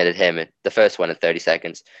 I submitted him, the first one in 30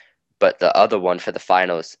 seconds. But the other one for the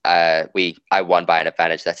finals, I won by an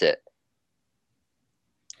advantage. That's it.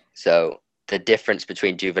 So the difference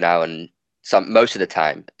between juvenile and most of the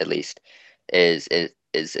time, at least, is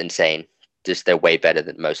insane. Just they're way better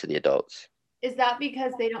than most of the adults. Is that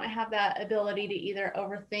because they don't have that ability to either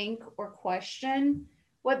overthink or question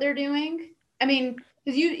what they're doing? I mean,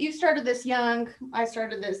 because you started this young, I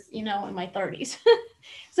started this, in my 30s.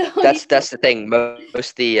 So that's the thing.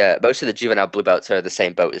 Most of the juvenile blue belts are the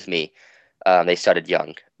same boat as me. They started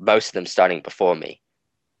young. Most of them starting before me.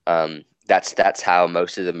 That's how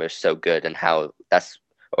most of them are so good, and that's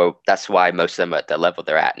why most of them are at the level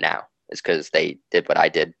they're at now. Is because they did what I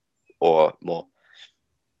did or more.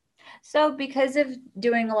 So because of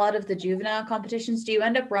doing a lot of the juvenile competitions, do you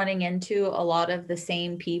end up running into a lot of the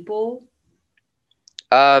same people?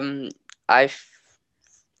 Yeah,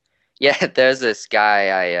 there's this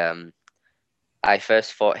guy I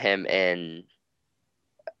first fought him in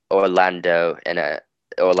Orlando in a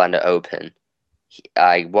Orlando Open.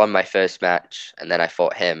 I won my first match and then I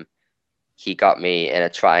fought him. He got me in a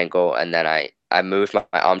triangle and then I moved my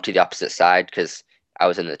arm to the opposite side because I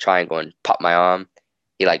was in the triangle and popped my arm.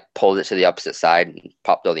 He pulled it to the opposite side and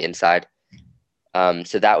popped on the inside.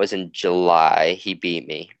 So that was in July. He beat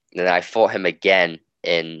me. And then I fought him again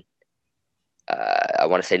in I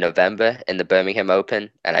want to say November in the Birmingham Open,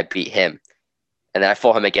 and I beat him. And then I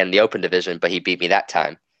fought him again in the Open division, but he beat me that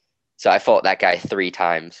time. So I fought that guy 3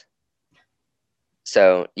 times.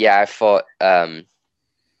 So yeah, I fought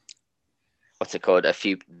what's it called?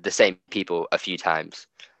 The same people a few times.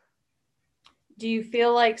 Do you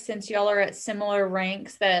feel like since y'all are at similar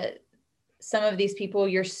ranks that some of these people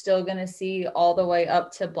you're still going to see all the way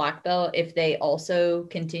up to black belt if they also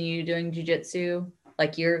continue doing jiu-jitsu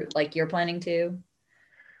like you're planning to?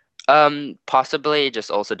 Possibly. It just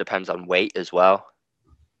also depends on weight as well.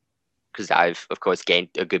 Because I've of course gained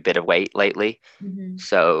a good bit of weight lately. Mm-hmm.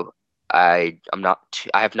 So I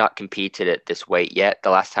have not competed at this weight yet. The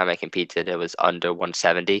last time I competed it was under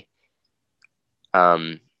 170.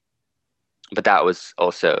 But that was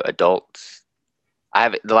also adults.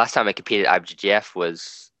 The last time I competed at IBJJF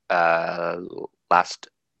was last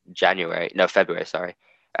February, sorry.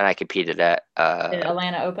 And I competed at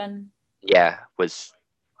Atlanta Open. Yeah,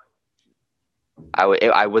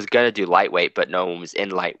 I was gonna do lightweight, but no one was in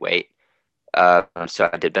lightweight, so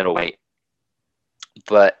I did middleweight.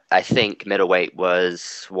 But I think middleweight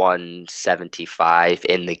was 175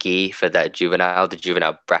 in the gi for that juvenile. The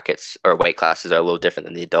juvenile brackets or weight classes are a little different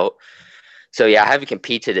than the adult. So yeah, I haven't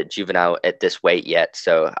competed at juvenile at this weight yet.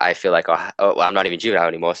 So I feel like I'm not even juvenile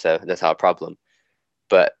anymore. So that's not a problem.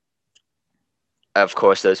 But of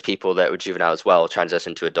course, those people that were juvenile as well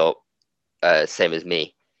transition to adult, same as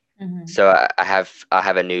me. Mm-hmm. So I have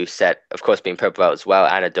a new set, of course, being purple belt as well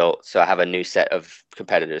and adult. So I have a new set of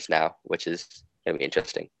competitors now, which is going to be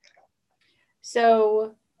interesting.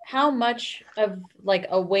 So how much of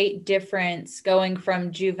a weight difference going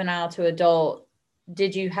from juvenile to adult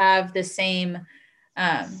did you have the same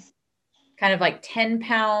kind of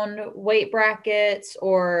 10-pound weight brackets,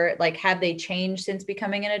 or have they changed since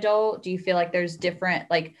becoming an adult? Do you feel like there's different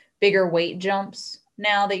bigger weight jumps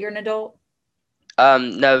now that you're an adult?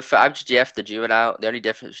 No, for IBJJF, the juvenile, the only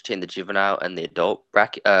difference between the juvenile and the adult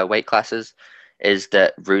bracket weight classes is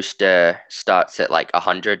that Rooster starts at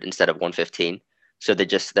 100 instead of 115. So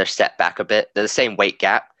they're set back a bit. They're the same weight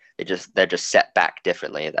gap. They're just set back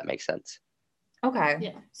differently, if that makes sense. Okay.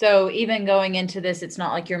 Yeah. So even going into this, it's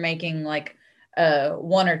not like you're making a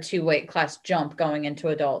 1 or 2 weight class jump going into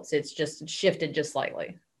adults. It's just shifted just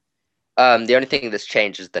slightly. The only thing that's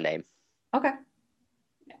changed is the name. Okay.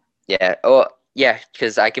 Yeah. Oh, yeah.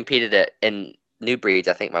 Because I competed in New Breeds.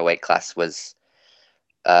 I think my weight class was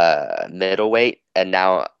middleweight, and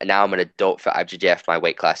now I'm an adult for IBJJF. My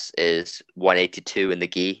weight class is 182 in the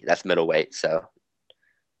gi. That's middleweight. So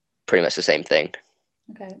pretty much the same thing.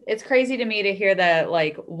 Okay. It's crazy to me to hear that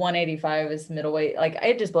like 185 is middleweight. Like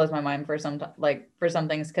it just blows my mind for some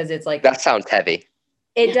things because it's like that sounds heavy.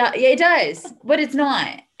 It does, but it's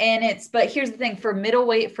not. And but here's the thing, for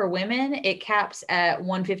middleweight for women, it caps at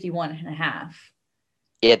 151 and a half.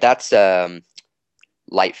 Yeah, that's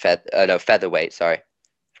featherweight, sorry,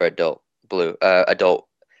 for adult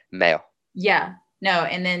male. Yeah. No,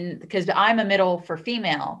 and then because I'm a middle for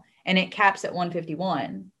female and it caps at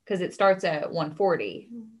 151 because it starts at 140.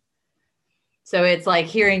 So it's like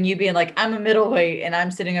hearing you being like, I'm a middleweight and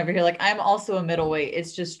I'm sitting over here like I'm also a middleweight.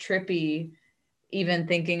 It's just trippy even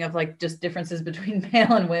thinking of like just differences between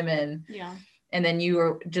male and women. Yeah. And then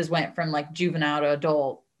you just went from like juvenile to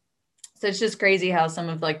adult. So it's just crazy how some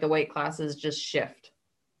of like the weight classes just shift.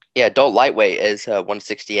 Yeah, adult lightweight is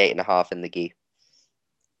 168 and a half in the gi.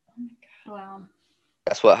 Oh my God. Wow.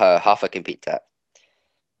 That's what Hoffa competes at.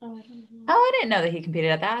 Oh, I don't know. Oh, I didn't know that he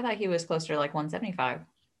competed at that. I thought he was closer to like 175.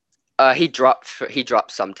 He drops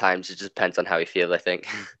sometimes. It just depends on how he feels, I think.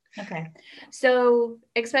 Okay. So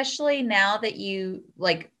especially now that you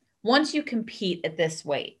like, once you compete at this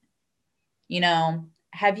weight,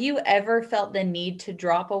 have you ever felt the need to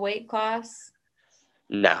drop a weight class?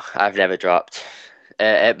 No, I've never dropped.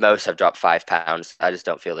 At most, I've dropped 5 pounds. I just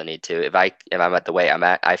don't feel the need to. If I'm at the weight I'm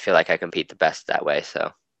at, I feel like I compete the best that way.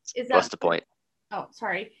 So what's the point? Oh,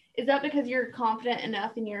 sorry. Is that because you're confident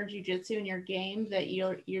enough in your jiu-jitsu and your game that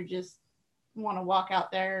you're just want to walk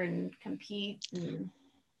out there and compete?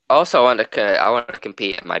 Also, I want to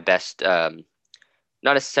compete at my best, not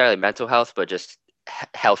necessarily mental health, but just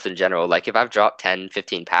health in general. Like if I've dropped 10,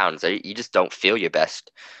 15 pounds, you just don't feel your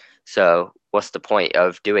best. So what's the point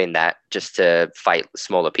of doing that just to fight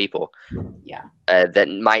smaller people? Yeah.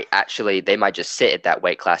 They might just sit at that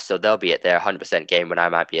weight class, so they'll be at their 100% game when I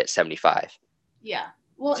might be at 75. Yeah.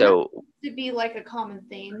 Well, so to be like a common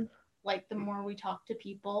theme, like the more we talk to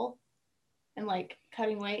people and like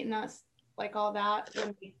cutting weight and that's like all that,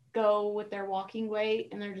 when we go with their walking weight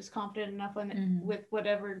and they're just confident enough with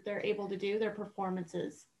whatever they're able to do, their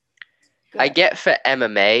performances. I get for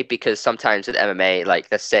MMA because sometimes with MMA, like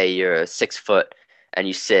let's say you're 6 foot and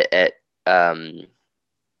you sit at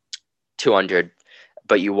 200,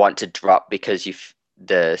 but you want to drop because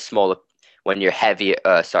when you're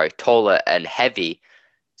taller and heavy,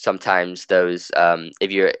 sometimes those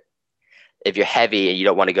if you're heavy and you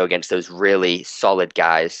don't want to go against those really solid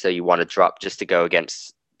guys, so you want to drop just to go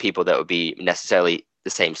against people that would be necessarily the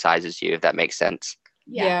same size as you, if that makes sense.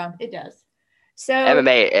 Yeah. It does. So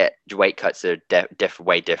MMA weight cuts are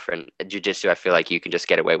way different. Jiu-jitsu, I feel like you can just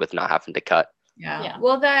get away with not having to cut. Yeah.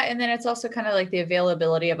 Well, and then it's also kind of like the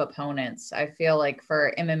availability of opponents. I feel like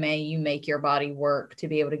for MMA, you make your body work to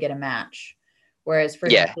be able to get a match. Whereas for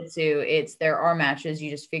Jiu-Jitsu, there are matches, you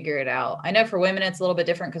just figure it out. I know for women, it's a little bit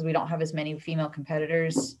different because we don't have as many female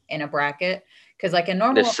competitors in a bracket. Because like in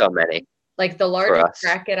normal, there's so many. Like the largest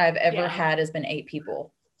bracket I've ever had has been 8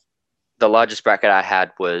 people. The largest bracket I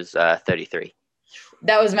had was 33.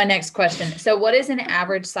 That was my next question. So what is an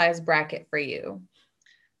average size bracket for you?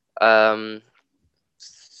 I've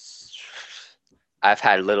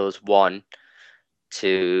had little as 1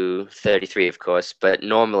 to 33, of course, but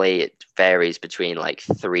normally it varies between like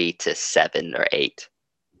 3 to 7 or 8.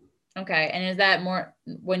 Okay. And is that more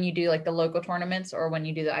when you do like the local tournaments or when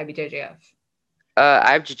you do the IBJJF?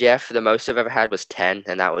 IBJJF, the most I've ever had was 10,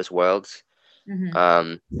 and that was Worlds.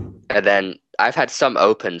 And then I've had some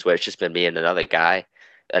opens where it's just been me and another guy.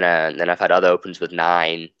 And then I've had other opens with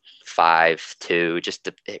 9, 5, 2.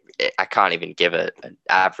 I can't even give an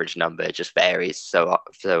average number. It just varies so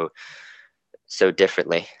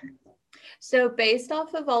differently. So based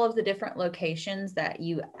off of all of the different locations that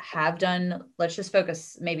you have done, let's just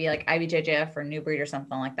focus maybe like IBJJF or New Breed or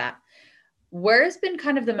something like that. Where has been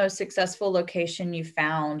kind of the most successful location you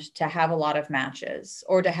found to have a lot of matches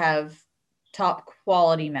or to have top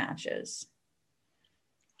quality matches?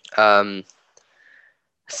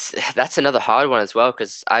 That's another hard one as well,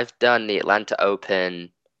 because I've done the Atlanta Open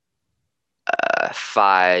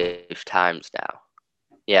 5 times now.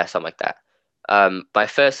 Yeah, something like that. My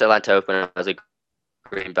first Atlanta Open, I was a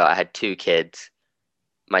green belt. I had 2 kids.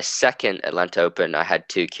 My second Atlanta Open, I had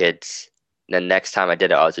 2 kids. And then next time I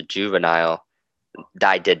did it, I was a juvenile.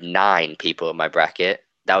 I did 9 people in my bracket.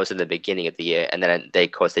 that was in the beginning of the year, and then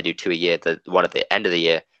of course they do 2 a year. The one at the end of the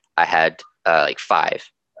year, I had like 5,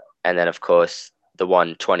 and then of course the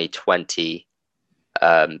one 2020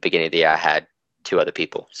 beginning of the year, I had 2 other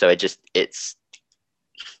people. So it just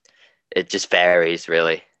varies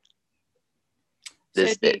really.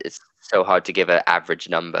 It's so hard to give an average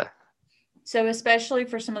number. So especially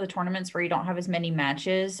for some of the tournaments where you don't have as many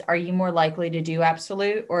matches, are you more likely to do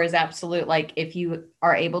absolute, or is absolute like if you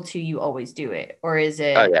are able to, you always do it, or is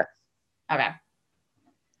it? Oh yeah. Okay.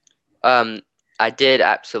 I did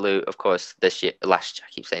absolute, of course, this year. I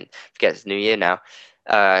keep saying, forget it's New Year now.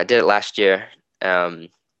 I did it last year. In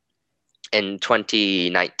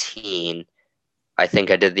 2019, I think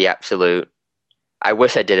I did the absolute. I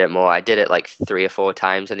wish I did it more. I did it like 3 or 4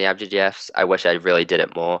 times in the IBJJFs. I wish I really did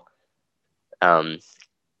it more. I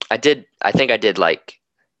think I did like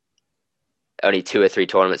only 2 or 3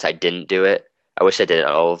 tournaments I didn't do it. I wish I did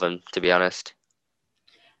all of them, to be honest.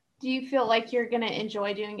 Do you feel like you're going to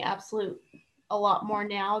enjoy doing absolute a lot more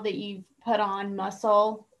now that you've put on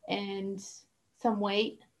muscle and some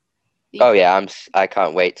weight? Oh yeah, I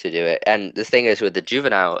can't wait to do it. And the thing is with the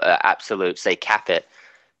juvenile absolute, say cap it,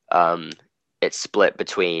 it's split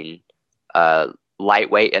between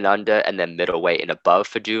lightweight and under, and then middleweight and above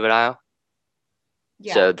for juvenile.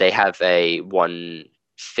 Yeah. So they have a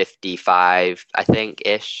 155, I think,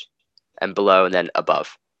 ish, and below, and then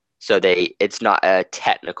above. So it's not a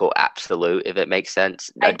technical absolute, if it makes sense.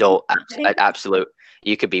 Adult absolute,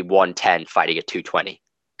 you could be 110 fighting a 220.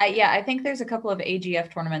 Yeah, I think there's a couple of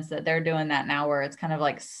AGF tournaments that they're doing that now, where it's kind of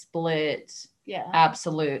like split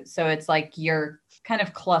absolute. So it's like you're kind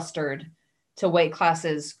of clustered to weight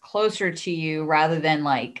classes closer to you, rather than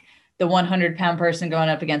like the 100-pound person going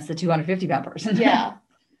up against the 250-pound person. Yeah.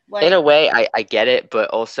 Like, in a way, I get it, but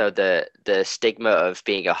also the stigma of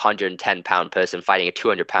being a 110-pound person fighting a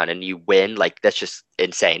 200-pound and you win, like that's just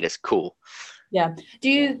insane. It's cool. Yeah. Do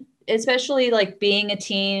you, especially like being a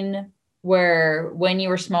teen, where when you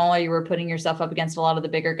were smaller, you were putting yourself up against a lot of the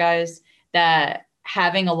bigger guys, that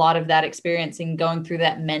having a lot of that experience and going through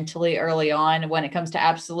that mentally early on, when it comes to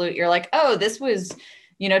absolute, you're like, oh, this was,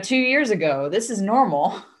 2 years ago. This is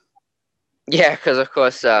normal. Yeah, because of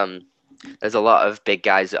course, there's a lot of big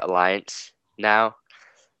guys at Alliance now.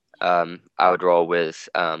 I would roll with,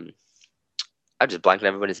 I'm just blanking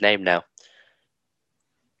everyone's name now.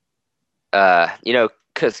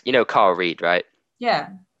 Because Carl Reed, right? Yeah.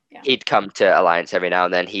 He'd come to Alliance every now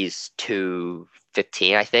and then. He's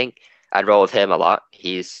 215, I think. I'd roll with him a lot.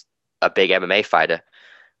 He's a big MMA fighter.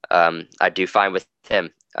 I'd do fine with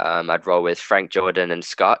him. I'd roll with Frank Jordan and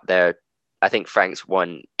Scott. I think Frank's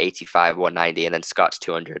 185, 190, and then Scott's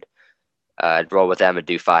 200. I'd roll with them and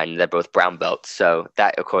do fine. They're both brown belts, so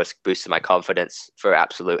that of course boosted my confidence for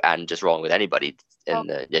absolute and just rolling with anybody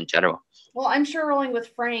in general. Well, I'm sure rolling with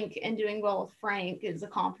Frank and doing well with Frank is a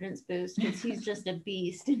confidence boost, because he's just a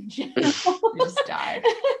beast in general. Just died.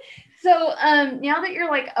 So now that you're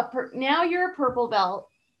like now you're a purple belt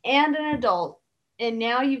and an adult, and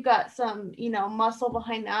now you've got some muscle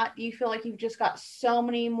behind that, do you feel like you've just got so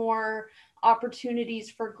many more opportunities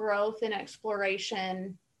for growth and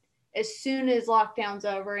exploration as soon as lockdown's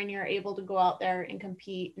over and you're able to go out there and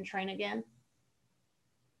compete and train again?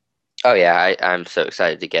 Oh yeah, I'm so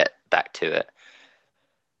excited to get back to it.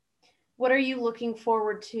 What are you looking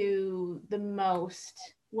forward to the most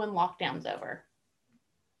when lockdown's over?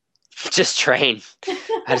 Just train.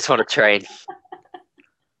 I just want to train.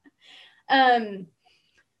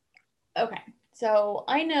 Okay, so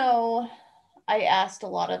I know I asked a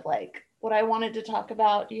lot of like what I wanted to talk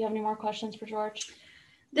about. Do you have any more questions for George?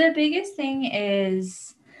 The biggest thing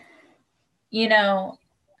is,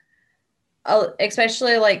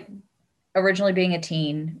 especially like originally being a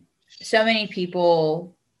teen, so many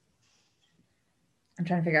people, I'm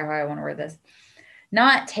trying to figure out how I want to word this,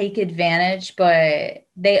 not take advantage, but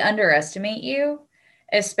they underestimate you,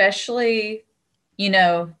 especially,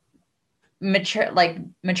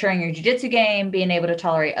 maturing your jiu-jitsu game, being able to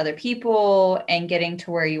tolerate other people, and getting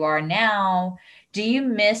to where you are now. Do you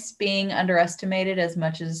miss being underestimated as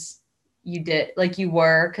much as you did, like you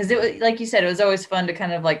were? Because it was, like you said, it was always fun to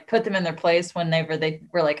kind of like put them in their place whenever they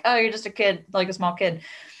were like, oh, you're just a kid, like a small kid.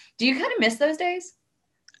 Do you kind of miss those days?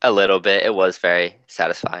 A little bit. It was very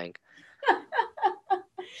satisfying.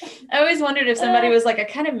 I always wondered if somebody was like, I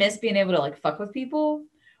kind of miss being able to like fuck with people,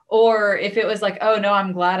 or if it was like, oh no,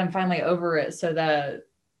 I'm glad I'm finally over it, so that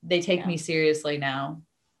they take me seriously now.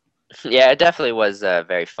 Yeah, it definitely was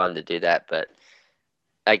very fun to do that, but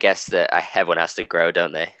I guess that everyone has to grow,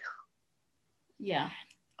 don't they? Yeah.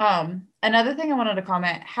 Another thing I wanted to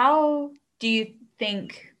comment, how do you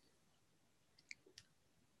think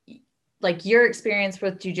like your experience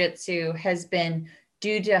with jiu-jitsu has been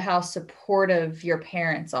due to how supportive your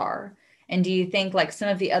parents are? And do you think like some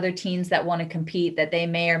of the other teens that want to compete, that they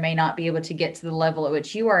may or may not be able to get to the level at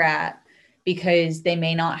which you are at because they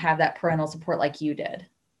may not have that parental support like you did?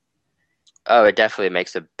 Oh, it definitely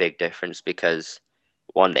makes a big difference because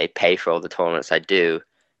one, they pay for all the tournaments I do,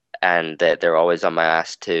 and they're always on my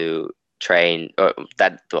ass to train, or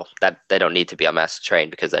that they don't need to be on my ass to train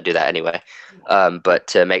because I do that anyway. But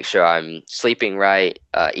to make sure I'm sleeping right,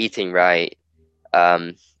 eating right,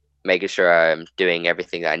 um, making sure I'm doing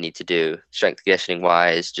everything that I need to do, strength conditioning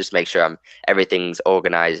wise, just make sure everything's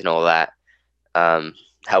organized and all that,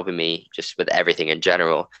 helping me just with everything in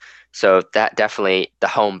general. So that definitely, the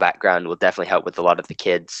home background will definitely help with a lot of the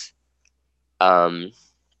kids, um,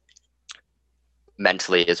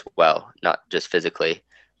 mentally as well, not just physically.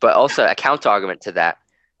 But also a counter argument to that,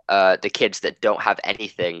 the kids that don't have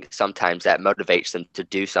anything, sometimes that motivates them to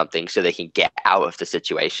do something so they can get out of the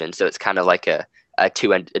situation. So it's kind of like a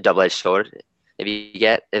double-edged sword,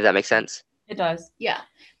 if that makes sense. It does. Yeah.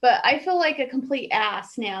 But I feel like a complete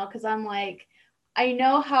ass now because I'm like, I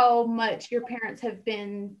know how much your parents have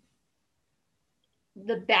been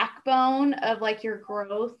the backbone of like your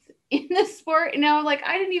growth in the sport. You know, like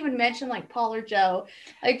I didn't even mention like Paul or Joe.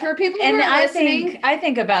 Like for people who are listening, I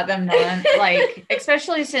think about them like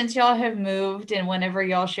especially since y'all have moved and whenever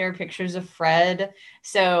y'all share pictures of Fred.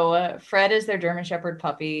 So Fred is their German Shepherd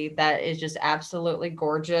puppy that is just absolutely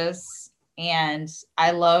gorgeous. And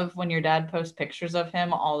I love when your dad posts pictures of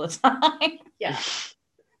him all the time. Yeah.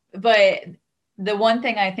 But the one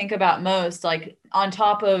thing I think about most, like on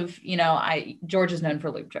top of, George is known for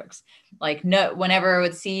loop jokes. Like no, whenever I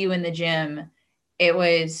would see you in the gym, it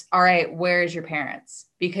was, all right, where's your parents?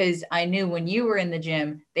 Because I knew when you were in the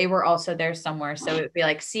gym, they were also there somewhere. So it would be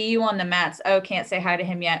like, see you on the mats. Oh, can't say hi to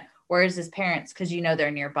him yet. Where's his parents? Because they're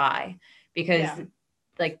nearby. Because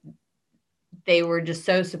like they were just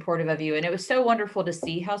so supportive of you. And it was so wonderful to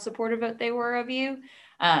see how supportive they were of you.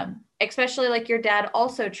 Especially like your dad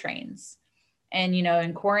also trains. And,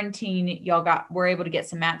 in quarantine, y'all were able to get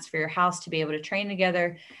some mats for your house to be able to train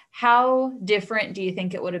together. How different do you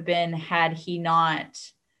think it would have been had he not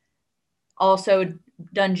also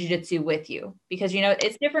done jiu-jitsu with you? Because,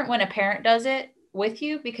 it's different when a parent does it with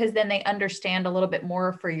you because then they understand a little bit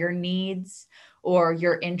more for your needs or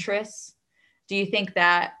your interests. Do you think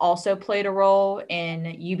that also played a role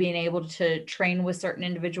in you being able to train with certain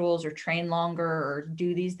individuals or train longer or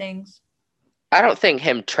do these things? I don't think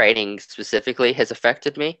him training specifically has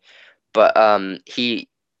affected me, but he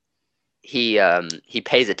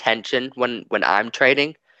pays attention when I'm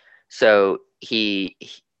training. So he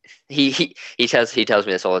tells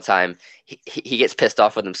me this all the time. He gets pissed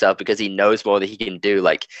off with himself because he knows more than he can do.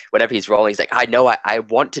 Like whenever he's rolling, he's like, I know I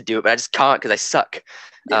want to do it, but I just can't because I suck.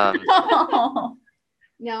 No.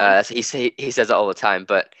 He says it all the time.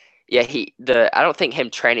 But yeah, I don't think him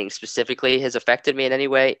training specifically has affected me in any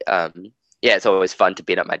way. Yeah, it's always fun to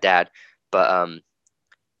beat up my dad, but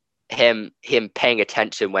him paying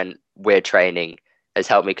attention when we're training has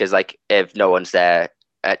helped me because like if no one's there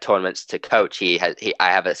at tournaments to coach, I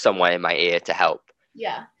have it somewhere in my ear to help.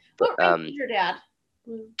 Yeah. What rank is your dad?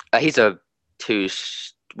 He's a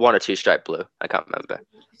 1 or 2 stripe blue. I can't remember.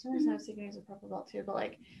 For some reason I was thinking he's a purple belt too, but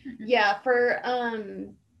like, yeah, for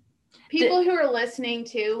people who are listening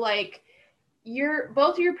to, like,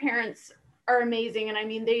 both of your parents are amazing, and I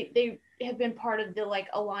mean they have been part of the like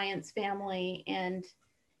Alliance family and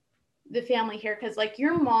the family here because like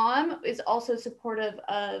your mom is also supportive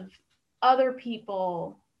of other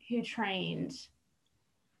people who trained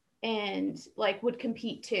and like would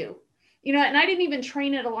compete too, and I didn't even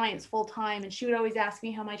train at Alliance full time, and she would always ask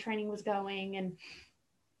me how my training was going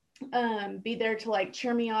and be there to like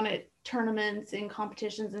cheer me on at tournaments and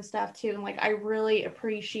competitions and stuff too. And like I really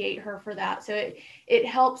appreciate her for that. So it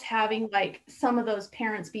helps having like some of those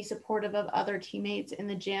parents be supportive of other teammates in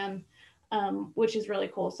the gym, which is really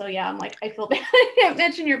cool. So yeah, I'm like, I feel bad I didn't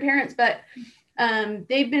mention your parents, but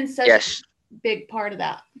they've been such a big part of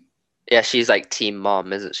that. Yeah, she's like team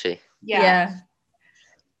mom, isn't she? Yeah.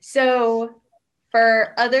 So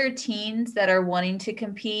for other teens that are wanting to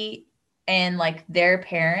compete and like their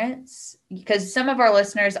parents, because some of our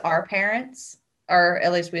listeners are parents, or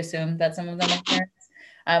at least we assume that some of them are parents.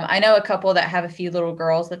 I know a couple that have a few little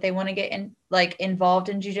girls that they want to get involved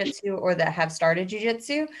in jiu-jitsu or that have started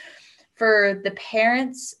jiu-jitsu. For the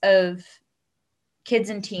parents of kids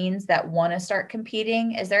and teens that want to start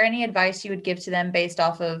competing, is there any advice you would give to them based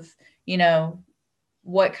off of,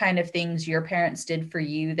 what kind of things your parents did for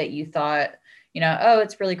you that you thought, oh,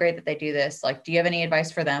 it's really great that they do this? Like, do you have any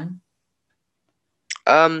advice for them?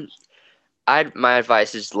 my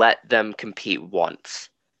advice is let them compete once,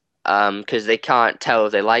 because they can't tell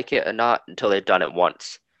if they like it or not until they've done it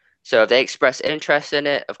once. So if they express interest in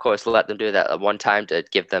it, of course, let them do that at one time to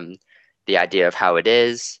give them the idea of how it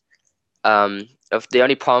is. If the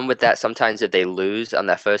only problem with that, sometimes if they lose on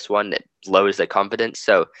their first one, it lowers their confidence.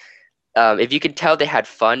 So if you can tell they had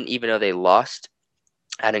fun, even though they lost,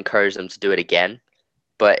 I'd encourage them to do it again.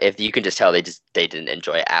 But if you can just tell they didn't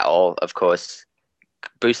enjoy it at all, of course,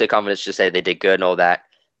 boost their confidence to say they did good and all that.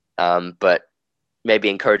 But maybe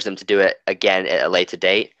encourage them to do it again at a later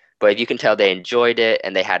date. But if you can tell they enjoyed it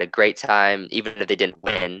and they had a great time, even if they didn't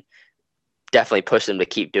win, definitely push them to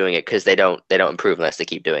keep doing it, because they don't improve unless they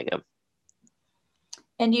keep doing them.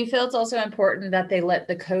 And you feel it's also important that they let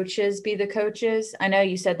the coaches be the coaches? I know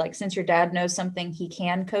you said, like, since your dad knows something, he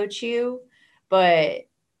can coach you, but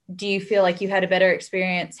do you feel like you had a better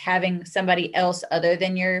experience having somebody else other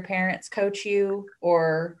than your parents coach you?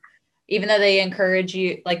 Or even though they encourage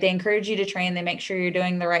you to train, they make sure you're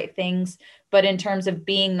doing the right things, but in terms of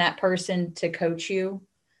being that person to coach you,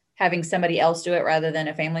 having somebody else do it rather than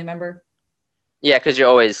a family member? Yeah, because you're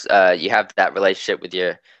always you have that relationship with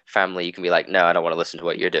your family. You can be like, no, I don't want to listen to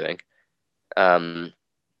what you're doing. But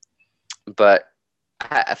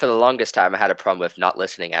for the longest time, I had a problem with not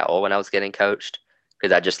listening at all when I was getting coached,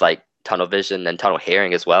 because I just like tunnel vision and tunnel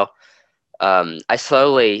hearing as well. I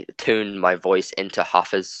slowly tuned my voice into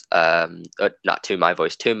Hoffa's, not tune my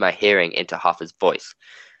voice, tune my hearing into Hoffa's voice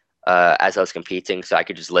as I was competing, so I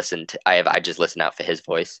could just listen to, I just listen out for his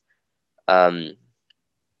voice.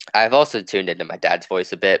 I've also tuned into my dad's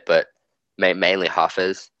voice a bit, but mainly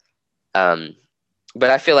Hoffa's. But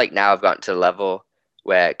I feel like now I've gotten to the level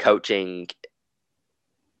where coaching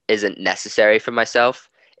isn't necessary for myself.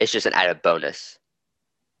 It's just an added bonus.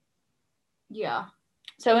 Yeah.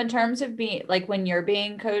 So in terms of being, like, when you're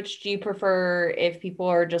being coached, do you prefer if people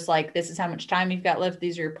are just like, this is how much time you've got left,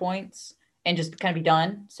 these are your points, and just kind of be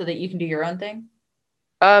done so that you can do your own thing?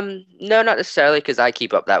 No, not necessarily, because I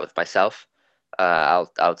keep up that with myself.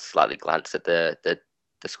 I'll slightly glance at the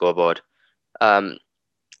scoreboard.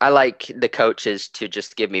 I like the coaches to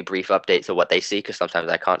just give me brief updates of what they see, because sometimes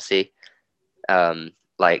I can't see.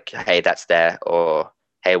 Like, hey, that's there, or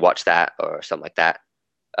hey, watch that, or something like that.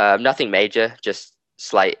 Nothing major, just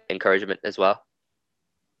slight encouragement as well.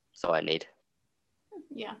 That's all I need.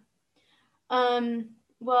 Yeah.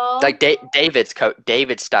 Well, like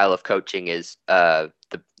David's style of coaching is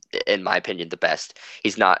in my opinion, the best.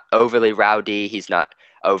 He's not overly rowdy. He's not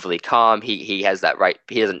overly calm. He has that right.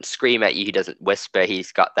 He doesn't scream at you. He doesn't whisper.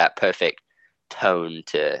 He's got that perfect tone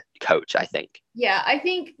to coach, I think. Yeah, I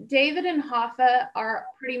think David and Hoffa are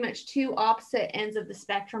pretty much two opposite ends of the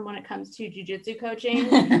spectrum when it comes to jiu-jitsu coaching.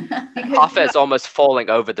 Hoffa is almost falling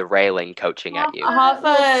over the railing coaching at you.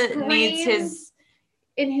 Hoffa needs his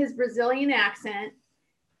in his Brazilian accent,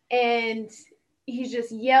 and he's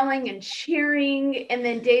just yelling and cheering, and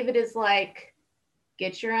then David is like,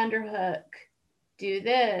 get your underhook, do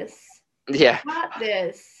this, yeah, got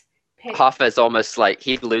this. Hoffa is almost like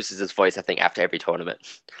he loses his voice, I think, after every tournament.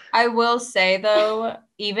 I will say, though,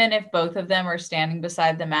 even if both of them are standing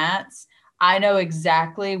beside the mats, I know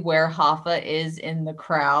exactly where Hoffa is in the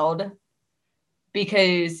crowd,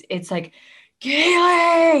 because it's like,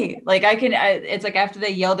 Keely! Like, it's like after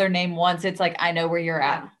they yell their name once, it's like, I know where you're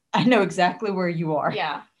at. I know exactly where you are.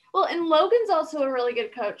 Yeah. Well, and Logan's also a really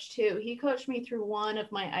good coach, too. He coached me through one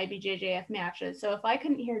of my IBJJF matches. So if I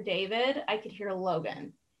couldn't hear David, I could hear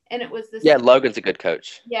Logan. And it was this. Yeah, Logan's a good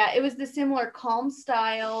coach. Yeah, it was the similar calm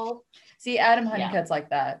style. See, Adam Honeycutt's like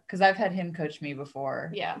that, because I've had him coach me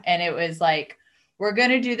before. Yeah. And it was like, we're going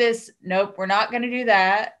to do this. Nope, we're not going to do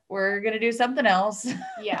that. We're going to do something else.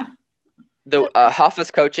 Yeah. The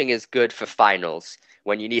Hoffa's coaching is good for finals,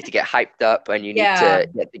 when you need to get hyped up and you need to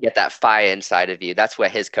get that fire inside of you. That's where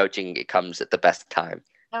his coaching comes at the best time.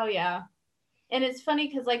 Oh, yeah. And it's funny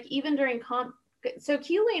because, like, even during so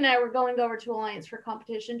Keely and I were going over to Alliance for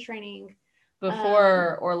competition training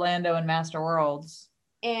before Orlando and Master Worlds.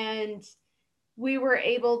 And we were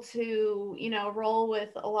able to, roll with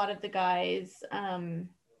a lot of the guys. And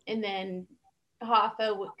then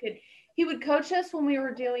Hoffa he would coach us when we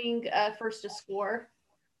were doing first to score.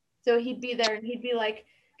 So he'd be there and he'd be like,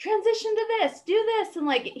 transition to this, do this. And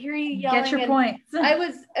like, hear you yelling. Get your point. I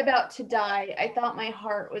was about to die. I thought my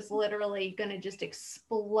heart was literally going to just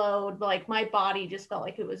explode. Like, my body just felt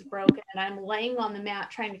like it was broken. And I'm laying on the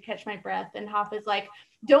mat trying to catch my breath. And Hoffa's like,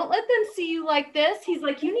 don't let them see you like this. He's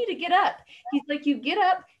like, you need to get up. He's like, you get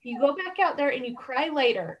up, you go back out there and you cry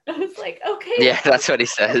later. I was like, okay. Yeah, that's what he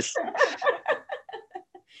says.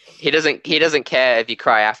 He doesn't care if you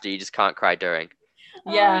cry after, you just can't cry during.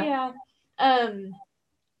 Yeah. Oh, yeah.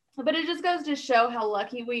 But it just goes to show how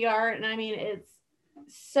lucky we are. And I mean, it's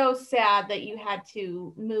so sad that you had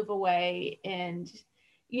to move away. And,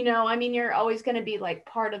 you know, I mean, you're always going to be like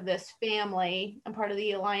part of this family and part of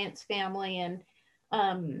the Alliance family. And,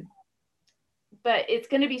 but it's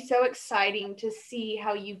going to be so exciting to see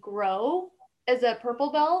how you grow as a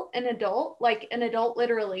purple belt, an adult, like an adult,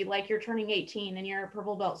 literally, like you're turning 18 and you're a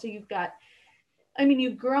purple belt. So you've got, I mean,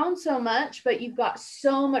 you've grown so much, but you've got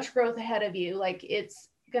so much growth ahead of you. Like it's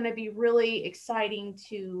going to be really exciting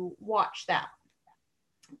to watch that.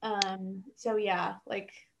 So yeah,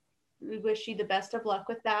 like we wish you the best of luck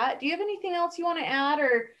with that. Do you have anything else you want to add,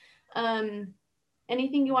 or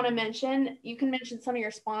anything you want to mention? You can mention some of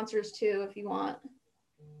your sponsors too if you want.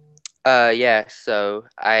 Yeah, so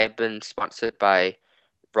I've been sponsored by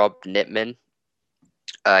Rob Nittman.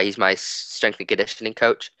 He's my strength and conditioning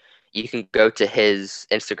coach. You can go to his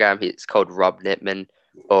Instagram. It's called Rob Nittman,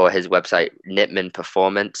 or his website, Nittman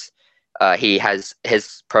Performance. He has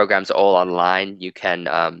his programs all online. You can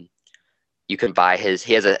buy his.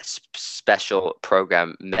 He has a special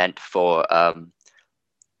program meant for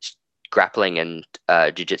grappling and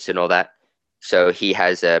jiu-jitsu and all that. So he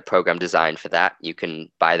has a program designed for that. You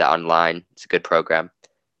can buy that online. It's a good program.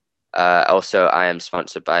 Also, I am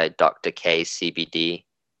sponsored by Dr. K CBD.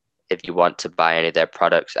 If you want to buy any of their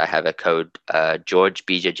products, I have a code George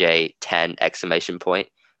BJJ 10 exclamation point,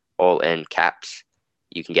 all in caps.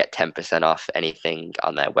 You can get 10% off anything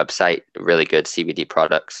on their website. Really good CBD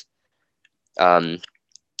products. I'm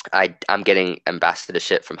getting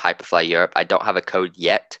ambassadorship from Hyperfly Europe. I don't have a code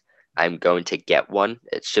yet. I'm going to get one.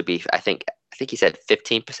 It should be, I think he said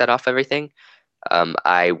 15% off everything.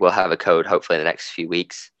 I will have a code hopefully in the next few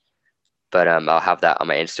weeks, but I'll have that on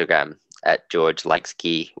my Instagram at George Likes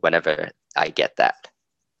Gi whenever I get that.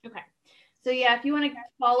 Okay. So yeah, if you want to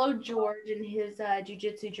follow George and his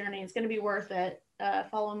jiu-jitsu journey, it's going to be worth it.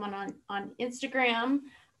 Follow him on Instagram.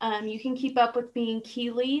 You can keep up with me and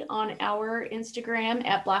Keely on our Instagram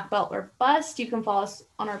at Black Belt or Bust. You can follow us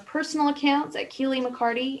on our personal accounts at Keely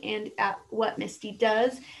McCarty and at What Misty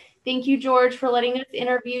Does. Thank you, George, for letting us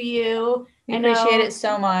interview you. We appreciate it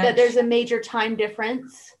so much. That there's a major time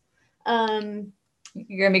difference.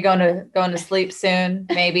 You're gonna be going to sleep soon,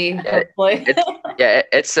 maybe. Hopefully.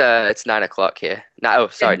 It's 9 o'clock here. No,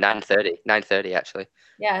 sorry, 9:30. 9:30 actually.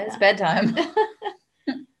 Yeah, it's bedtime.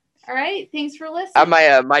 All right, thanks for listening.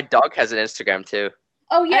 My dog has an Instagram too.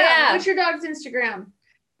 Oh yeah. What's your dog's Instagram?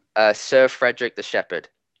 Sir Frederick the Shepherd.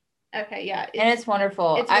 Okay, yeah. And it's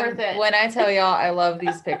wonderful. It's worth it. When I tell y'all I love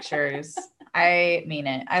these pictures, I mean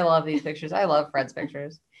it. I love these pictures. I love Fred's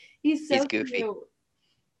pictures. He's goofy. Cute.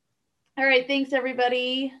 All right, thanks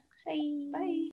everybody. Bye. Bye.